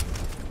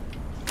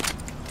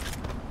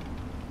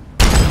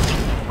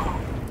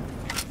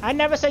 I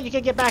never said you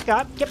could get back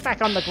up. Get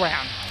back on the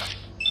ground.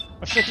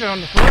 Or stick it on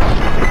the floor.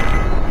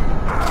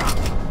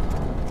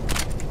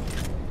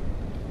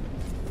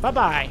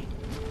 Bye-bye,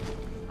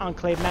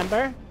 Enclave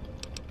member.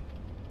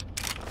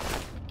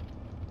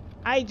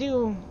 I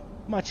do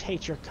much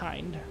hate your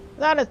kind.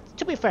 That is,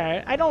 to be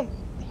fair, I don't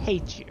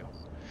hate you.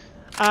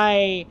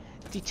 I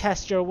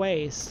detest your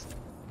ways.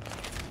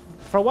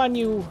 For one,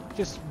 you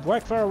just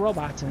work for a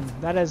robot, and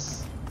that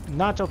is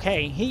not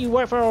okay. You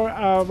work for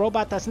a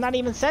robot that's not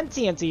even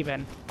sentient,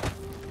 even.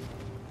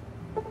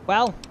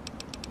 Well,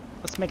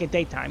 let's make it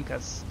daytime,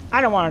 because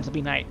I don't want it to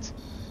be night.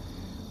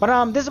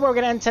 But this is where we're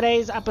going to end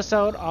today's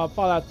episode of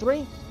Fallout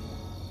 3.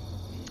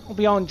 Hope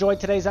you all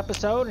enjoyed today's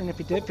episode, and if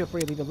you did, feel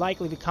free to leave a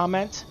like, leave a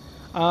comment.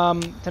 Tell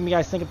me what you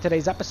guys think of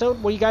today's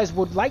episode, what you guys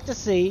would like to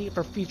see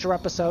for future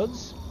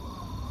episodes.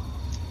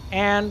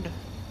 And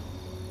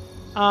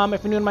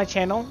if you're new to my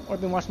channel, or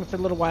been watching me for a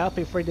little while,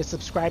 feel free to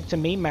subscribe to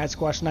me,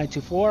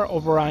 MadSquash924,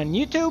 over on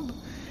YouTube.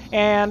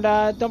 And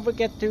don't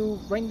forget to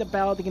ring the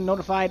bell to get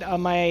notified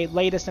of my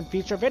latest and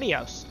future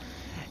videos.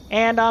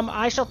 And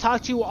I shall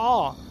talk to you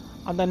all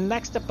on the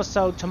next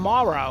episode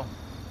tomorrow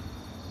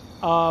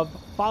of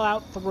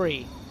Fallout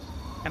 3.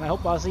 And I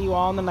hope I'll see you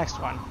all in the next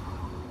one.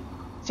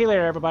 See you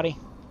later, everybody.